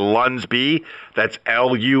hashtag Lunsby. That's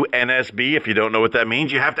Lunsb. If you don't know what that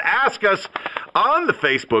means, you have to ask us on the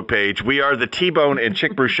Facebook page. We are The T-Bone and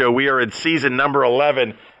Chick Brew Show. We are in season number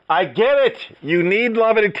 11. I get it. You need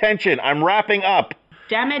love and attention. I'm wrapping up.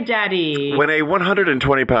 Damn it, Daddy. When a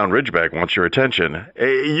 120-pound Ridgeback wants your attention,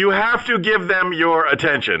 you have to give them your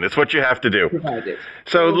attention. It's what you have to do.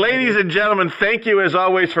 So, ladies and gentlemen, thank you as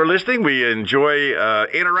always for listening. We enjoy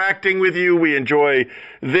interacting with you. We enjoy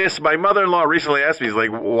this. My mother-in-law recently asked me, he's like,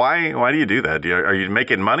 why do you do that? Are you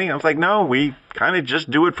making money? I was like, no, we kind of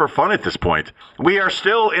just do it for fun at this point. We are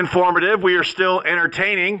still informative. We are still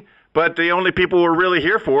entertaining. But the only people we're really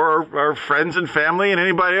here for are friends and family and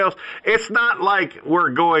anybody else. It's not like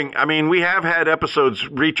we're going, we have had episodes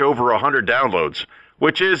reach over 100 downloads,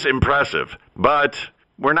 which is impressive. But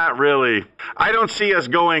we're not really. I don't see us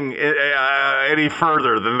going any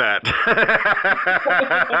further than that.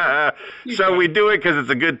 So we do it because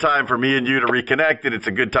it's a good time for me and you to reconnect, and it's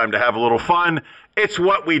a good time to have a little fun. It's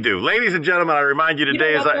what we do. Ladies and gentlemen, I remind you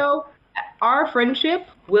today our friendship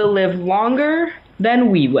will live longer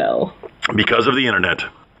than we will. Because of the internet.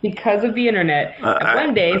 Because of the internet. And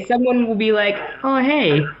one day, someone will be like, oh,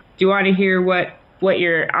 hey, do you want to hear what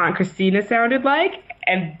your Aunt Christina sounded like?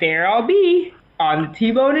 And there I'll be on the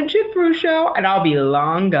T-Bone and Chick Brew show, and I'll be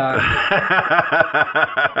long gone.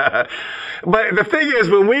 But the thing is,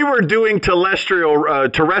 when we were doing terrestrial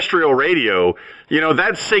radio,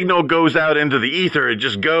 that signal goes out into the ether. It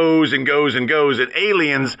just goes and goes and goes. And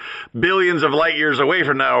aliens, billions of light years away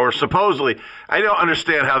from now, are supposedly, I don't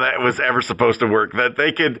understand how that was ever supposed to work. That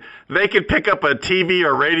they could pick up a TV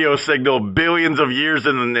or radio signal billions of years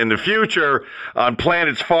in the future on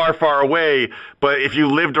planets far, far away. But if you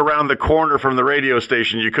lived around the corner from the radio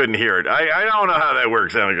station, you couldn't hear it. I don't know how that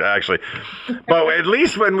works, actually. But at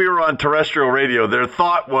least when we were on terrestrial radio, their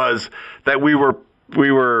thought was that we were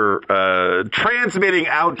transmitting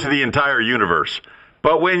out to the entire universe.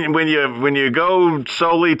 But when you go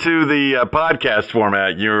solely to the podcast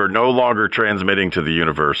format, you're no longer transmitting to the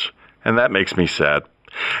universe, and that makes me sad.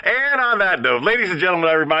 And on that note, ladies and gentlemen,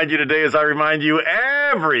 I remind you today, as I remind you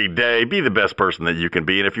every day, be the best person that you can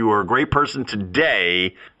be. And if you are a great person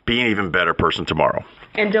today, be an even better person tomorrow.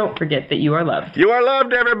 And don't forget that you are loved. You are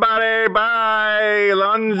loved, everybody. Bye,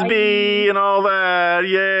 Lunsby, and all that.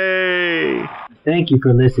 Yay. Thank you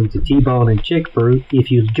for listening to T-Bone and Chick Brew. If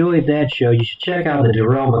you enjoyed that show, you should check out the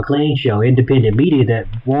Jerome McClain Show, independent media that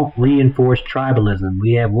won't reinforce tribalism.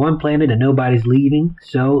 We have one planet and nobody's leaving,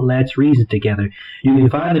 so let's reason together. You can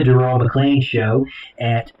find the Jerome McClain Show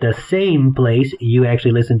at the same place you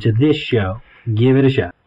actually listen to this show. Give it a shot.